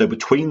 So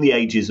between the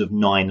ages of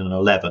 9 and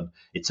 11,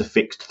 it's a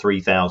fixed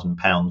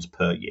 £3,000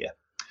 per year.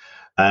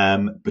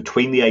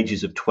 Between the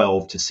ages of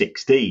 12 to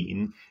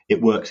 16,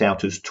 it works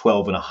out as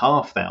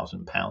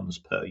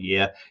 £12,500 per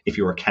year if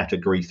you're a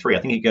Category 3. I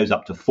think it goes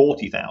up to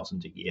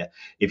 £40,000 a year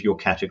if you're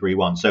Category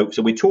 1. So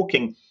we're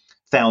talking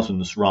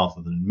thousands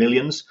rather than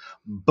millions.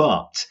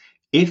 But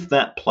if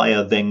that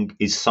player then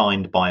is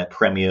signed by a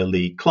Premier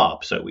League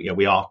club, so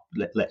we are,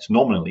 let's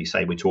nominally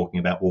say we're talking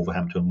about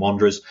Wolverhampton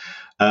Wanderers.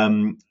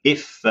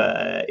 If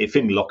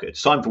Finlay Lockett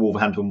signed for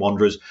Wolverhampton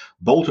Wanderers,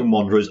 Bolton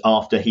Wanderers,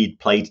 after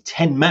he'd played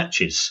 10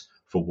 matches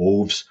for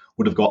Wolves,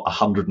 would have got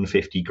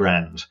 150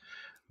 grand,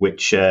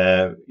 which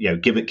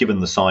given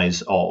the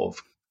size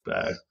of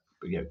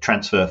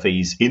transfer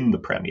fees in the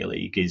Premier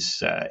League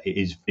is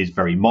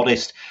very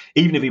modest.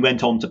 Even if he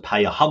went on to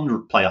play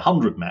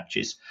 100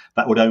 matches,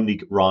 that would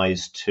only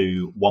rise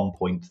to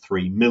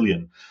 1.3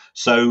 million.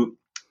 So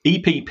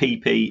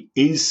EPPP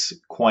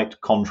is quite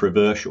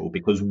controversial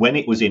because when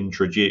it was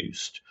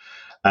introduced,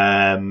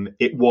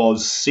 it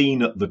was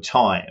seen at the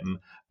time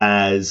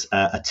as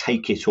a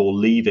take it or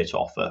leave it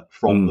offer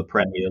from the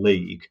Premier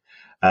League.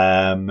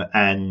 We're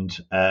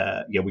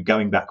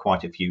going back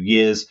quite a few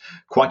years.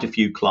 Quite a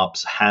few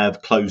clubs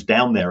have closed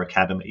down their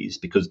academies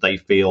because they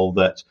feel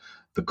that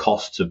the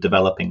costs of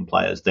developing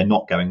players, they're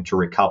not going to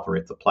recover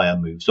if the player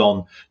moves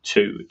on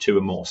to a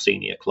more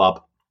senior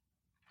club.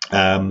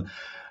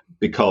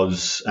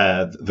 Because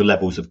the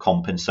levels of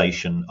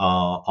compensation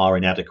are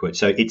inadequate.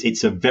 So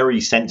it's a very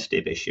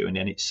sensitive issue, and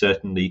it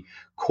certainly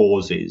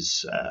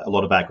causes a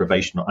lot of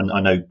aggravation. And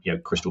I know,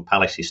 Crystal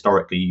Palace,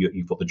 historically,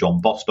 you've got the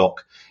John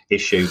Bostock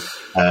issue.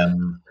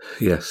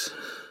 Yes.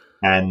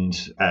 And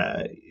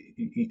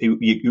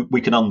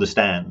we can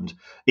understand.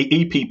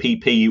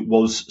 EPPP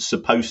was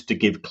supposed to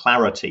give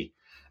clarity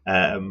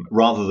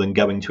rather than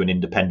going to an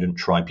independent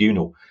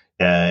tribunal.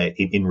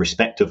 In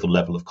respect of the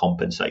level of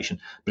compensation.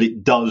 But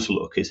it does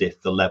look as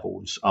if the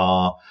levels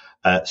are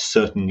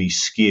certainly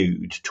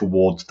skewed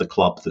towards the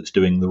club that's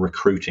doing the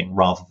recruiting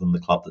rather than the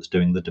club that's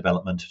doing the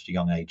development at a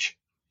young age.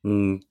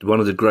 One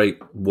of the great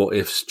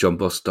what-ifs, John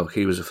Bostock,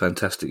 he was a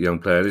fantastic young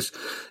player.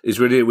 It's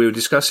really, we were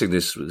discussing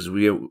this,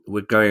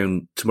 we're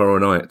going tomorrow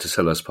night to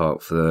Selhurst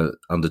Park for the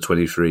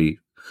under-23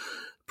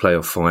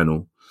 playoff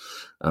final.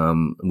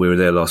 We were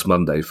there last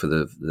Monday for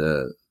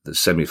the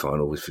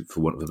semi-final, for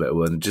want of a better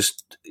word, and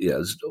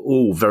it's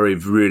all very,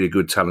 really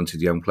good,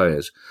 talented young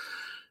players.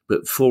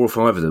 But 4 or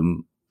 5 of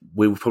them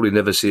we will probably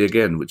never see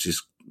again, which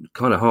is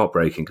kind of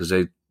heartbreaking because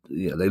they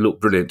look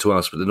brilliant to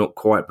us, but they're not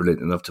quite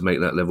brilliant enough to make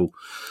that level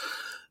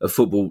of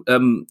football.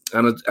 And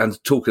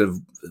talking of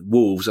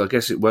Wolves, I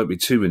guess it won't be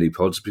too many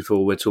pods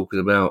before we're talking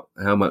about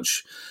how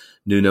much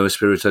Nuno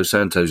Espirito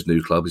Santo's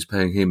new club is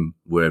paying him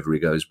wherever he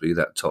goes, be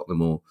that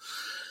Tottenham or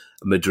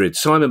Madrid.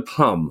 Simon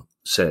Plum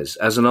says,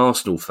 as an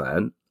Arsenal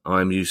fan,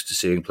 I'm used to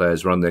seeing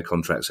players run their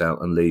contracts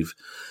out and leave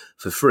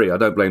for free. I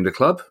don't blame the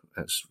club.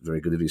 That's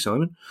very good of you,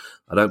 Simon.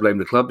 I don't blame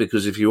the club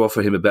because if you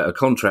offer him a better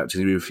contract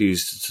and he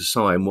refuses to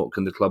sign, what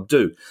can the club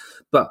do?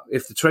 But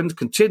if the trend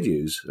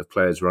continues of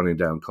players running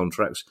down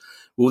contracts,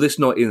 will this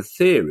not, in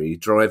theory,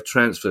 drive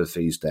transfer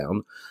fees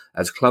down,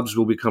 as clubs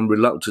will become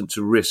reluctant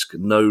to risk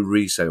no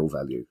resale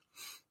value?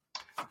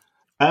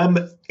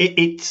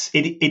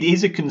 It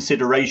is a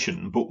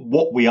consideration, but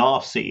what we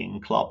are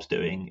seeing clubs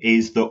doing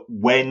is that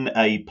when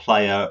a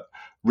player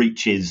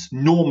reaches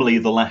normally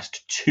the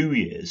last 2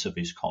 years of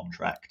his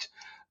contract,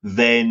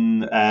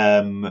 then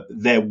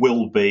there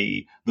will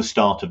be the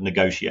start of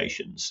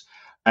negotiations.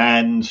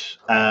 And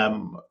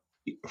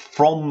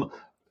from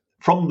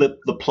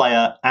the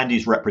player and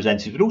his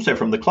representatives, but also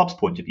from the club's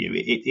point of view,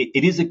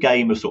 it is a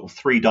game of sort of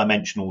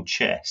three-dimensional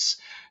chess,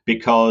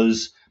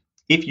 because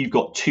if you've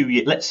got 2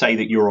 years, let's say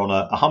that you're on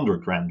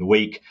 $100,000 a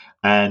week,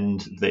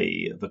 and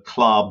the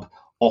club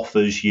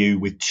offers you,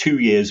 with 2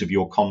 years of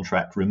your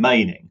contract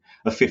remaining,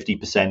 a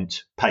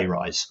 50% pay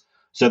rise.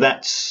 So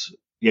that's,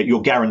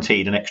 you're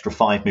guaranteed an extra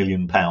 £5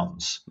 million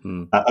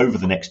over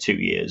the next 2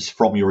 years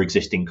from your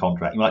existing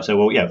contract. You might say,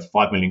 well,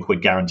 £5 million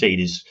guaranteed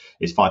is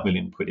 £5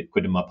 million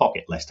quid in my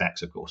pocket, less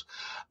tax, of course.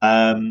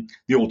 The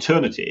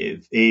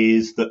alternative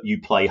is that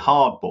you play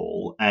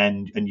hardball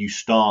and you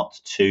start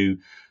to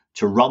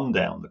run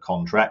down the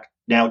contract.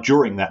 Now,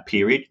 during that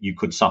period, you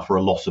could suffer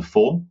a loss of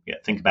form.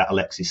 Think about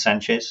Alexis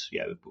Sanchez.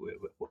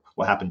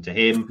 What happened to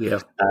him? Yeah.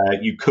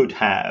 You could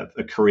have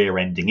a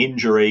career-ending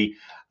injury.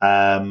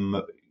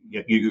 It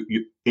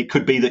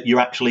could be that you're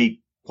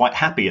actually quite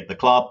happy at the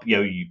club.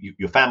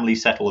 Your family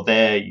settled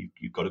there.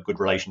 You've got a good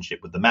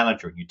relationship with the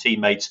manager and your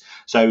teammates.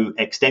 So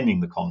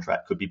extending the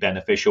contract could be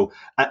beneficial.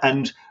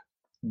 And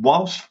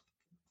whilst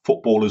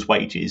footballers'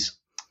 wages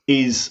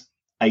is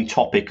a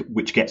topic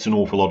which gets an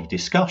awful lot of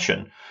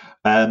discussion,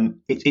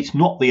 it's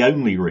not the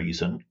only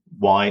reason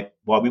why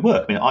we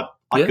work. I mean,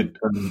 I could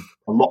earn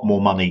a lot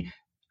more money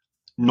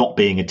not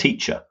being a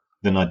teacher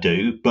than I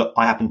do, but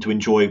I happen to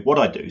enjoy what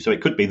I do. So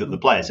it could be that the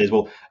player says,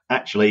 well,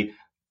 actually,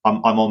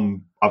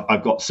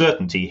 I've got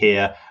certainty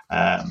here.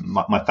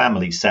 My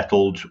family's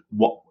settled.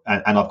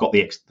 And I've got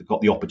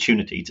the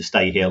opportunity to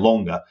stay here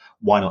longer.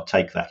 Why not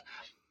take that?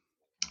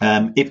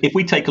 If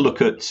we take a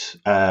look at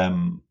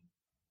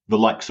the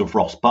likes of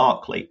Ross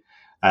Barkley,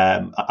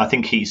 I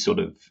think he sort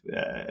of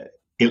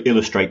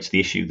illustrates the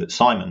issue that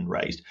Simon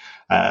raised.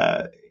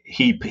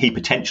 He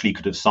potentially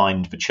could have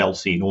signed for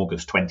Chelsea in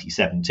August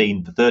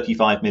 2017 for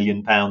 £35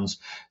 million.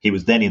 He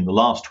was then in the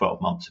last 12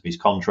 months of his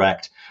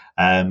contract.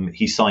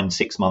 He signed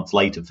 6 months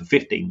later for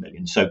 £15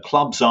 million. So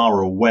clubs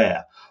are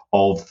aware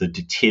of the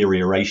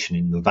deterioration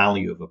in the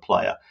value of a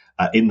player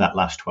in that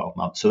last 12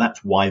 months. So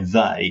that's why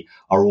they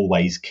are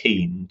always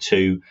keen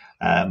to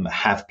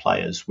have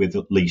players with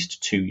at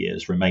least 2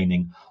 years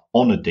remaining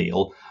on a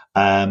deal.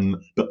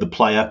 But the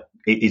player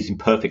is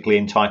perfectly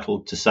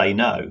entitled to say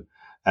no.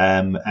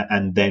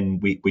 And then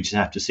we just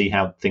have to see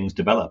how things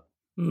develop.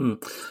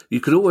 You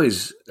could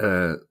always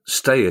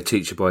stay a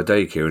teacher by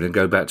daycare and then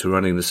go back to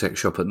running the sex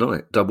shop at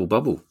night, Double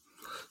Bubble,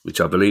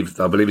 which I believe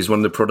is one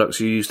of the products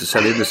you use to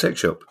sell in the sex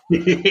shop.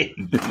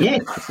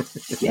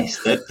 Yes,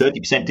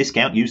 30%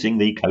 discount using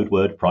the code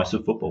word price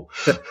of football.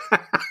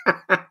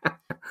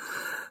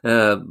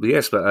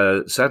 Yes,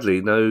 but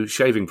sadly, no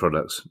shaving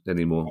products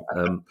anymore.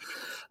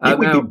 We've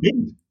been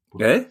binned.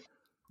 Yeah?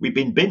 We've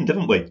been binned,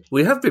 haven't we?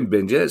 We have been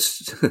binned,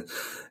 yes.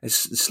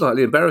 It's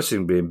slightly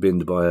embarrassing being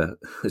binned by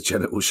a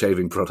genital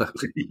shaving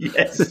product.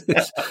 Yes.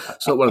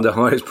 It's not one of the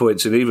highest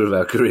points in either of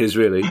our careers,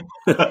 really.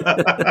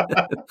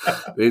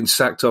 Being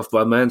sacked off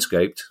by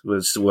Manscaped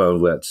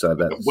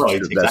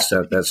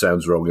that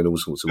sounds wrong in all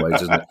sorts of ways,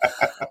 doesn't it?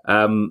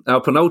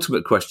 Our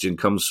penultimate question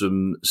comes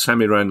from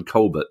Samiran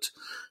Colbert.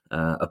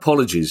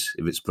 Apologies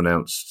if it's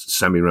pronounced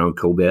Samiran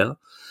Colbert.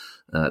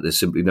 There's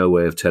simply no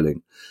way of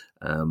telling.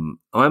 I'm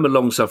a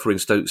long-suffering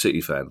Stoke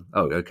City fan.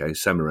 Oh, okay,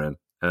 Samiran.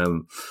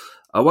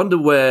 I wonder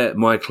where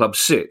my club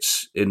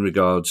sits in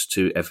regards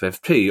to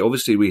FFP.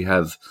 Obviously, we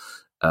have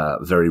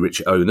very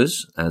rich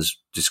owners, as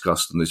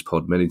discussed on this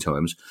pod many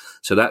times,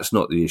 so that's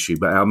not the issue.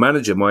 But our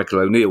manager, Michael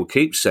O'Neill,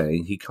 keeps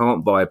saying he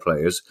can't buy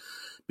players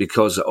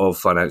because of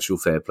financial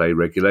fair play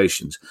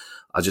regulations.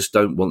 I just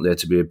don't want there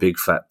to be a big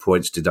fat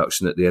points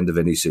deduction at the end of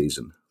any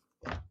season.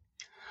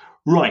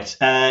 Right.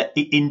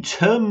 In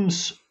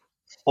terms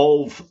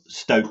of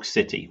Stoke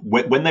City,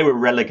 when they were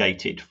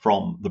relegated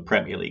from the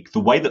Premier League,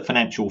 the way that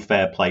financial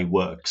fair play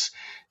works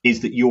is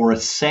that you're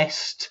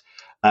assessed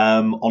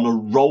on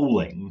a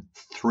rolling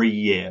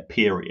 3-year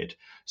period.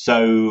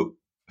 So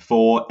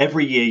for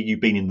every year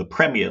you've been in the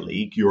Premier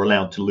League, you're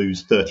allowed to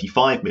lose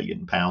 £35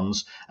 million,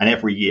 and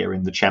every year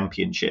in the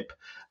Championship,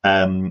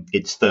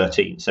 it's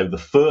 13. So the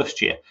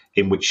first year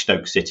in which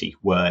Stoke City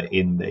were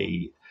in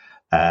the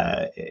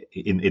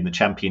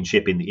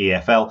Championship, in the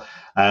EFL,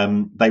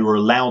 they were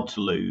allowed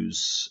to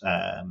lose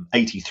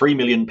 £83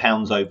 million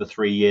over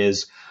 3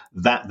 years.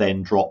 That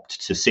then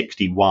dropped to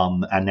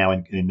 61, and now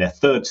in their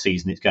third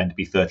season, it's going to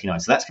be 39.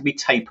 So that's going to be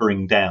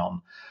tapering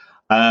down.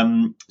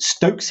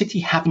 Stoke City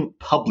haven't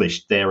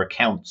published their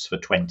accounts for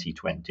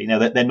 2020. Now,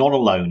 they're not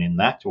alone in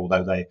that,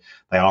 although they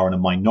are in a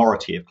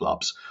minority of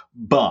clubs.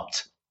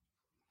 But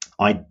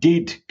I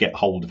did get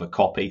hold of a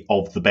copy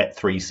of the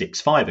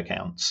Bet365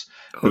 accounts,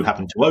 who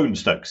happen to own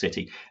Stoke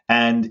City.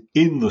 And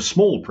in the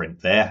small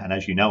print there, and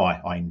as you know,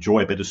 I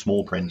enjoy a bit of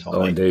small print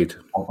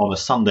on a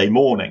Sunday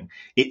morning,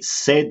 it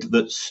said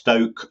that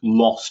Stoke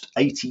lost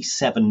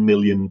 £87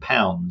 million in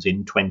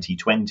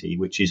 2020,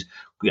 which is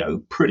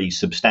pretty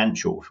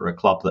substantial for a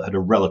club that had a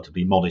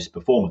relatively modest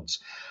performance.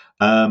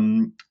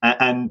 And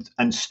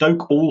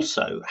Stoke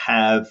also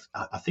have,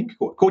 I think,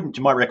 according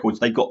to my records,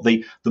 they've got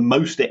the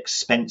most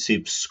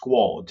expensive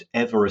squad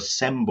ever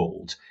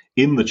assembled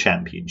in the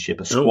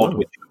Championship, a squad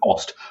which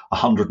cost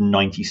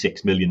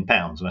 £196 million.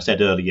 And I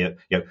said earlier,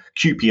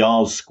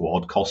 QPR's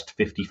squad cost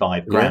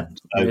 55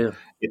 grand. So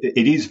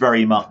it is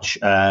very much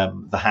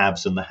the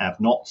haves and the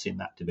have-nots in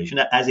that division,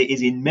 as it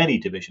is in many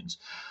divisions.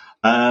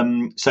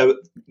 So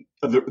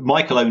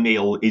Michael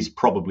O'Neill is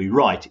probably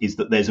right, is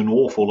that there's an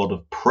awful lot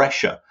of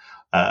pressure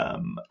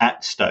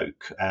at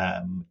Stoke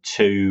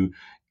to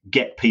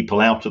get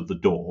people out of the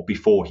door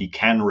before he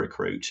can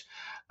recruit.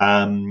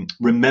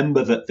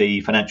 Remember that the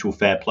financial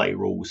fair play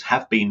rules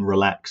have been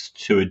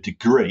relaxed to a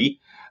degree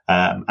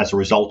as a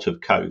result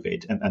of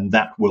COVID, and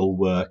that will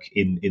work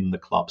in the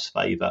club's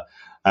favour.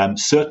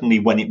 Certainly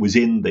when it was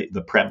in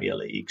the Premier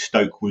League,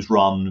 Stoke was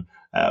run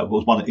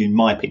in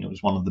my opinion,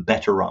 was one of the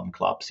better run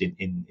clubs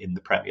in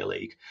the Premier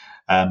League.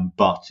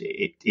 But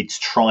it's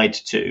tried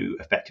to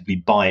effectively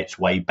buy its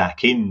way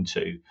back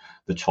into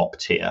the top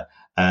tier,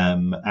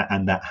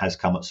 and that has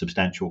come at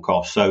substantial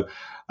cost. So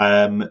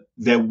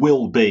there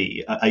will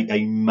be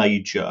a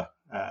major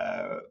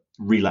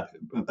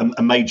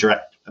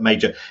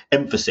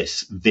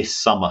emphasis this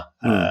summer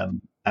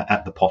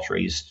at the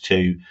Potteries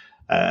to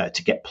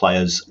get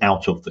players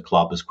out of the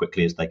club as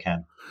quickly as they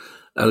can.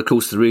 And of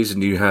course, the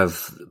reason you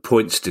have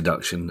points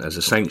deduction as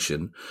a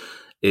sanction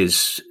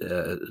is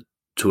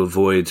to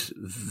avoid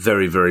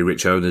very, very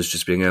rich owners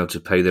just being able to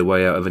pay their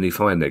way out of any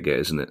fine they get,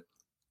 isn't it?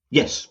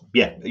 Yes,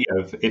 yeah.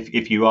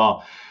 If you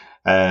are,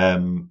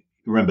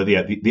 remember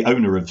the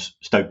owner of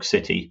Stoke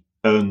City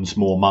earns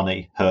more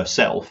money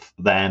herself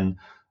than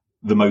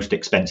the most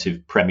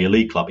expensive Premier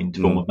League club in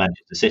the form of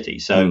Manchester City.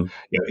 So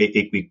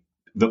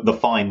the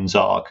fines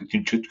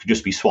could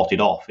just be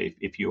swatted off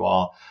if you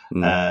are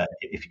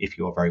if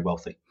you are very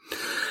wealthy.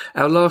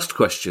 Our last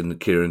question,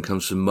 Kieran,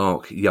 comes from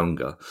Mark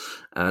Younger,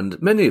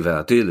 and many of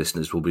our dear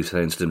listeners will be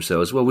saying to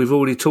themselves, "Well, we've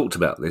already talked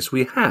about this.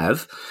 We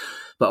have,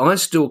 but I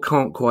still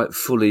can't quite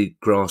fully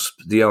grasp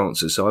the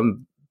answer." So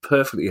I'm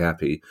perfectly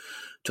happy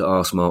to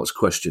ask Mark's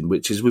question,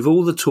 which is: with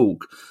all the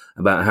talk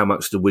about how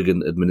much the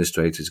Wigan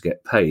administrators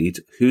get paid,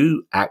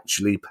 who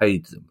actually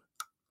paid them?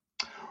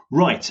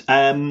 Right.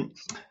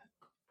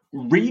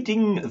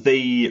 Reading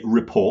the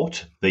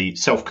report, the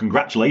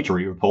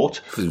self-congratulatory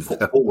report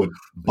put forward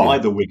by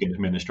the Wigan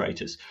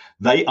administrators,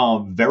 they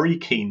are very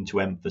keen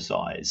to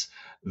emphasise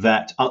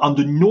that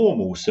under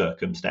normal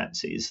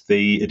circumstances,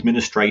 the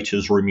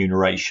administrators'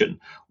 remuneration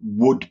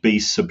would be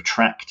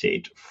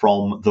subtracted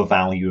from the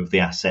value of the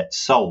assets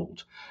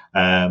sold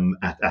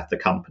at the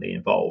company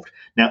involved.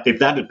 Now, if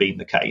that had been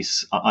the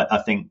case, I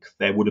think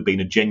there would have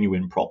been a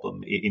genuine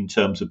problem in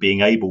terms of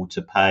being able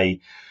to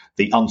pay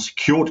the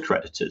unsecured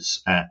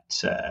creditors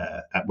at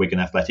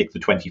Wigan Athletic, the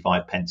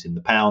 25 pence in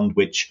the pound,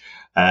 which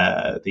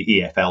the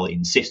EFL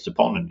insists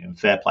upon, and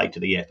fair play to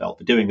the EFL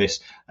for doing this,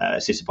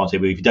 insists upon saying,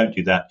 well, if you don't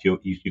do that, you're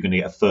going to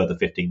get a further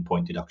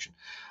 15-point deduction.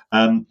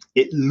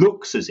 It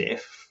looks as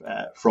if,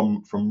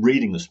 from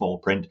reading the small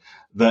print,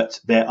 that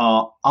there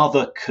are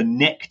other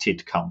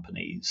connected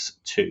companies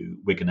to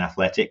Wigan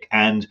Athletic,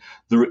 and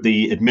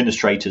the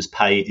administrators'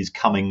 pay is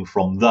coming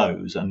from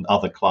those and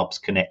other clubs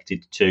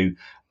connected to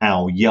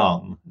Al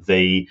Young,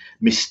 the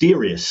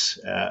mysterious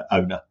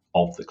owner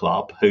of the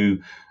club, who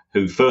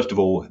first of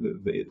all,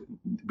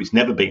 it's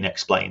never been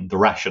explained the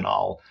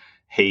rationale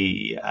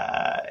he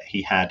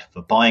had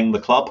for buying the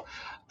club.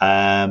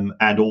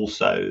 And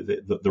also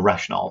the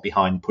rationale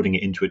behind putting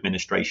it into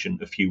administration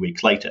a few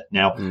weeks later.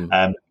 Now,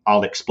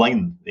 I'll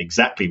explain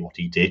exactly what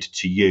he did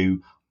to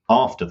you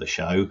after the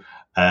show,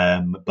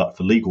 but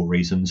for legal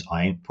reasons,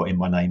 I ain't putting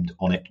my name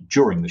on it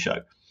during the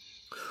show.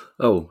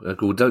 Oh,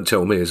 well, don't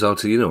tell me. I'll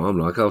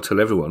tell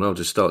everyone. I'll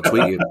just start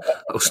tweeting.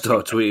 I'll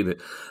start tweeting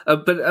it.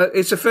 But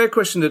it's a fair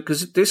question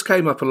because this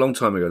came up a long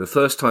time ago. The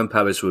first time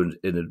Palace were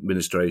in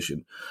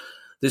administration.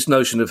 This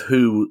notion of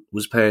who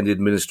was paying the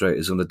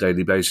administrators on a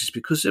daily basis,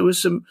 because there was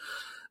some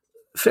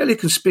fairly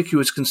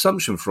conspicuous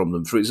consumption from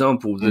them. For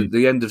example,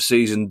 the end of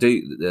season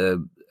dinner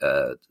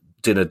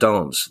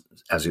dance,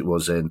 as it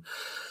was then,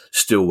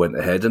 still went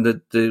ahead, and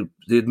the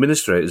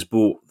administrators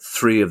bought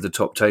 3 of the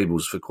top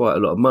tables for quite a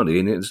lot of money,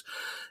 and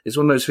it's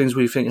one of those things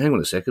where you think, hang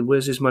on a second,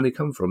 where's this money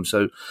come from?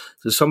 So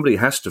somebody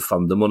has to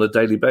fund them on a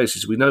daily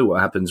basis. We know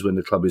what happens when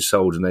the club is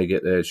sold and they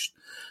get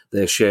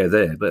their share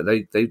there, but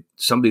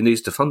somebody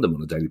needs to fund them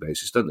on a daily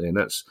basis, don't they? And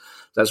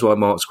that's why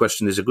Mark's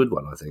question is a good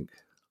one, I think.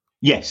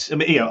 Yes, I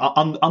mean,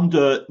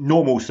 under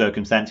normal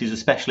circumstances,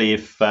 especially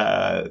if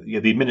the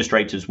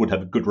administrators would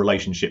have a good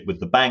relationship with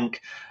the bank,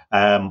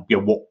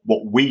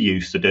 what we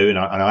used to do,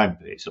 and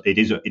it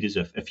is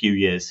a few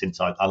years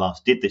since I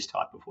last did this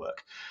type of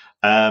work.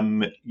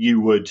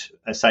 you'd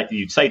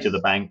say to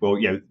the bank, well,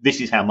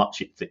 this is how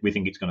much we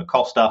think it's going to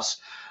cost us.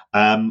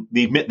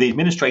 The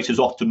administrators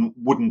often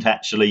wouldn't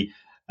actually.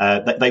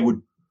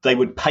 They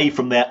would pay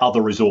from their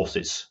other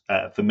resources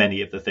for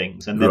many of the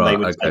things, and then they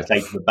would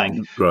say to the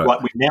bank,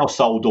 right, we've now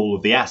sold all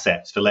of the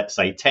assets for, let's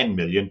say, 10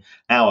 million.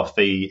 Our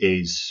fee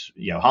is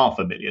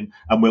 $500,000,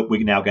 and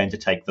we're now going to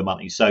take the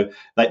money. So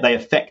they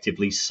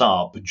effectively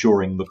sub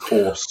during the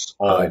course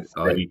of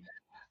the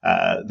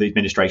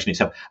administration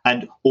itself.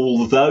 And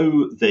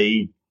although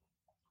the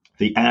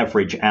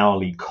average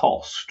hourly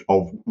cost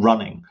of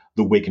running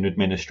the Wigan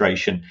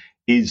administration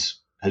is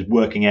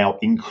working out,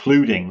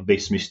 including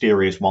this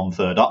mysterious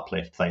 1/3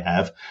 uplift they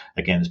have,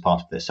 again, as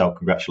part of their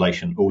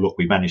self-congratulation. Oh, look,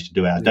 we managed to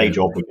do our day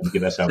job. We're going to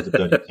give ourselves a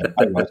 30%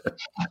 pay rise.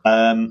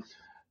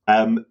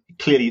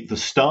 Clearly, the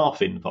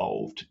staff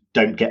involved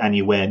don't get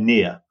anywhere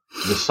near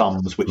the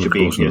sums which are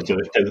being used.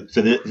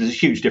 So there's a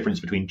huge difference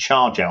between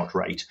charge-out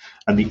rate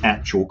and the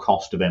actual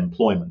cost of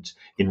employment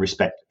in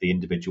respect of the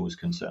individuals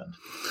concerned.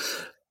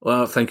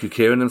 Well, thank you,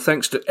 Kieran, and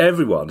thanks to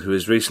everyone who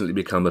has recently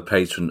become a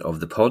patron of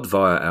the pod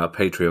via our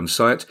Patreon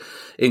site,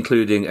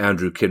 including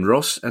Andrew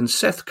Kinross and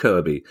Seth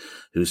Kirby,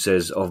 who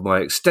says, of my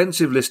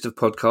extensive list of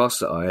podcasts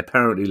that I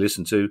apparently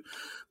listen to,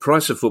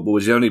 Price of Football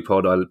is the only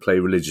pod I play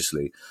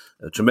religiously.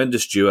 A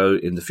tremendous duo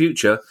in the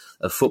future.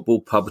 A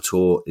football pub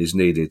tour is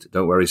needed.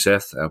 Don't worry,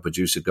 Seth, our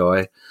producer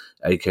guy,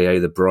 a.k.a.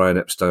 the Brian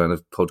Epstein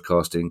of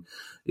podcasting,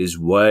 is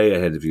way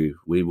ahead of you.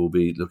 We will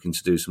be looking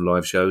to do some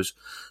live shows,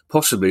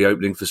 possibly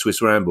opening for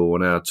Swiss Ramble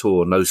on our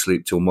tour, No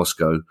Sleep Till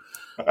Moscow,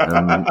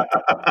 and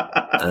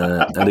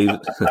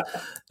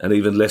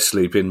even less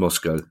sleep in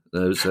Moscow.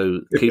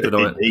 So keep an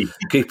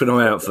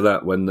eye out for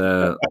that when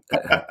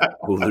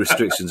all the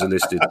restrictions are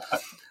listed.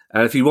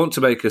 And if you want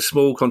to make a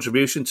small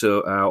contribution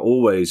to our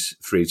always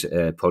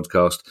free-to-air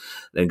podcast,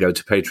 then go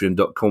to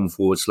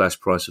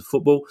patreon.com/Price of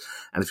Football.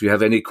 And if you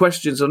have any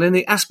questions on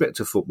any aspect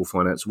of football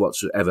finance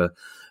whatsoever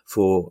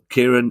for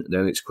Kieran,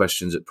 then it's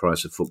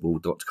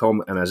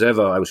questions@priceoffootball.com. And as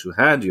ever, I shall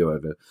hand you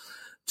over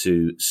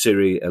to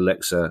Siri,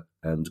 Alexa,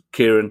 and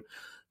Kieran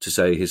to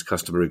say his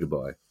customary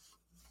goodbye.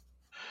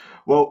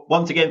 Well,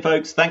 once again,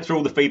 folks, thanks for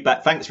all the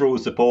feedback. Thanks for all the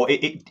support.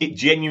 It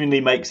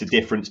genuinely makes a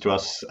difference to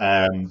us,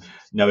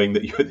 knowing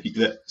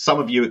that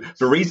some of you,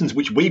 for reasons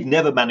which we've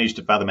never managed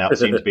to fathom out,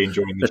 seem to be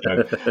enjoying the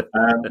show.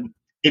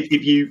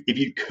 If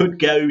you could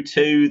go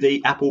to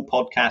the Apple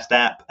Podcast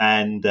app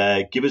and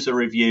give us a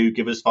review,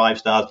 give us 5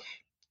 stars.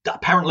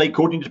 Apparently,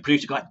 according to the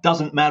producer guy, it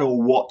doesn't matter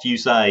what you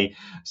say.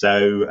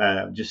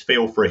 So just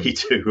feel free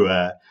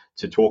to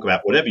talk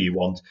about whatever you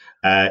want.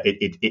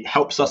 It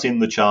helps us in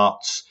the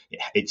charts.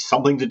 It's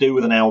something to do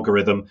with an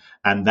algorithm,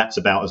 and that's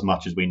about as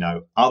much as we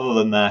know. Other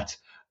than that,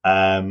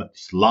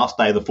 it's the last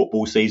day of the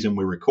football season.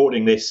 We're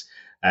recording this.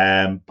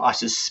 I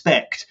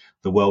suspect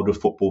the world of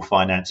football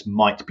finance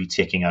might be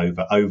ticking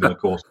over the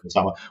course of the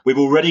summer. We've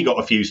already got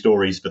a few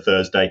stories for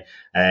Thursday,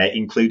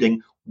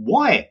 including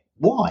why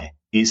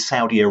is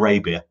Saudi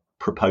Arabia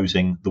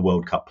proposing the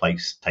World Cup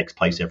takes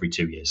place every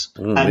 2 years?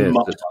 And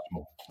much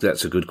more.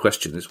 That's a good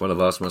question. It's one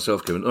I've asked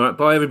myself, Kevin. All right,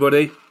 bye,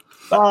 everybody.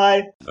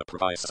 Bye. The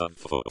Price of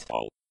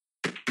Football.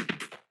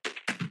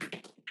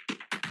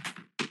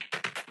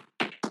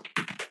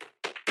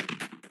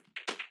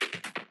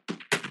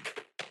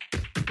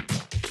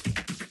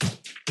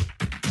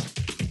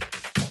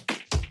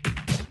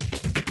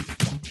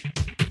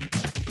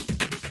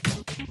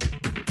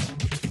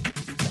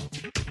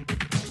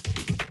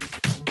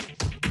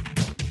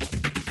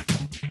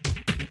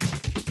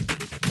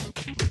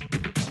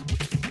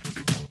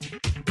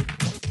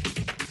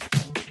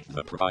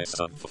 The Price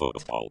of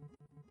Football.